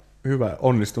hyvä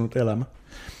onnistunut elämä.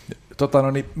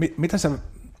 Mitä sä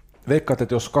veikkaat,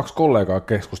 että jos 2 kollegaa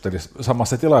keskustelisi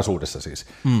samassa tilaisuudessa siis,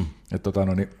 että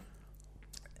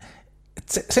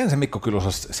sen se Mikko kyllä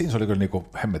osasi, siinä se oli kyllä niinku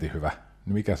hemmetin hyvä,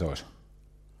 niin mikä se olisi?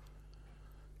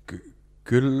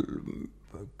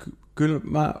 Kyllä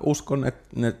mä uskon, että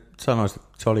ne sanoisivat,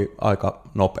 että se oli aika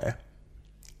nopea.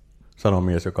 Sanoi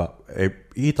mies, joka ei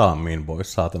hitaammin voi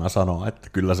saatana sanoa, että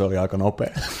kyllä se oli aika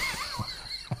nopea.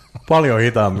 Paljon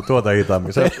hitaammin.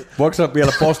 Voiko sä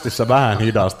vielä postissa vähän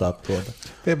hidastaa tuota?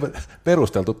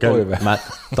 Perusteltu toive. Mä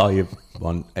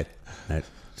toivon, että ne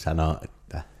sanoo,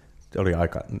 että se oli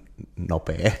aika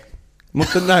nopea.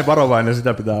 Mutta näin varovainen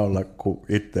sitä pitää olla, kun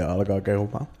itse alkaa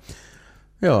kehumaan.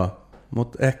 Joo,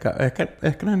 mutta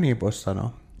ehkä näin niin voisi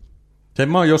sanoa. Sen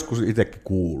mä oon joskus itsekin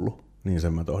kuullut, niin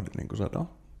sen mä tohdin niin kuin sanoa.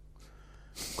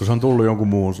 Kun se on tullut jonkun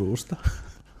muun suusta.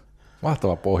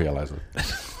 Mahtava pohjalaisuus.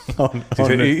 Siis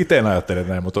itse en ajattele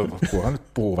näin, mutta kunhan nyt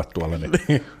puhuvat tuolla,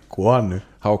 niin kunhan nyt.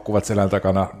 Haukkuvat selän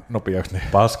takana nopeaksi.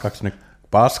 Niin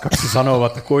Paskaksi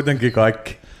sanovat kuitenkin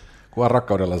kaikki. Kunhan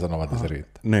rakkaudella sanovat, niin se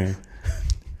riittää. Niin.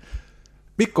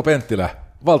 Mikko Penttilä,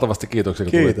 valtavasti kiitoksia,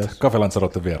 kun tulit Cafe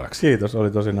Lanzaroten vieraaksi. Kiitos,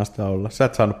 oli tosi nastaa olla. Sä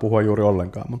et saanut puhua juuri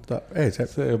ollenkaan, mutta ei se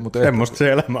semmoista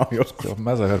se elämä on joskus. Joo,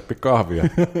 mä sain hörppi kahvia.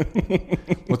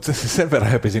 Mutta sen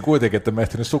verran höpisin kuitenkin, että mä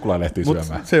ehtinyt suklaalehtiä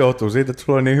syömään. Se johtuu siitä, että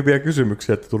sulla oli niin hyviä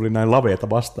kysymyksiä, että tuli näin laveita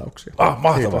vastauksia.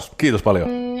 Mahtavaa. Kiitos paljon.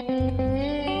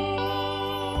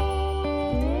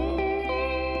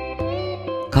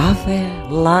 Cafe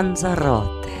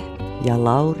Lanzarote ja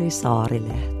Lauri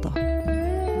Saarilehto.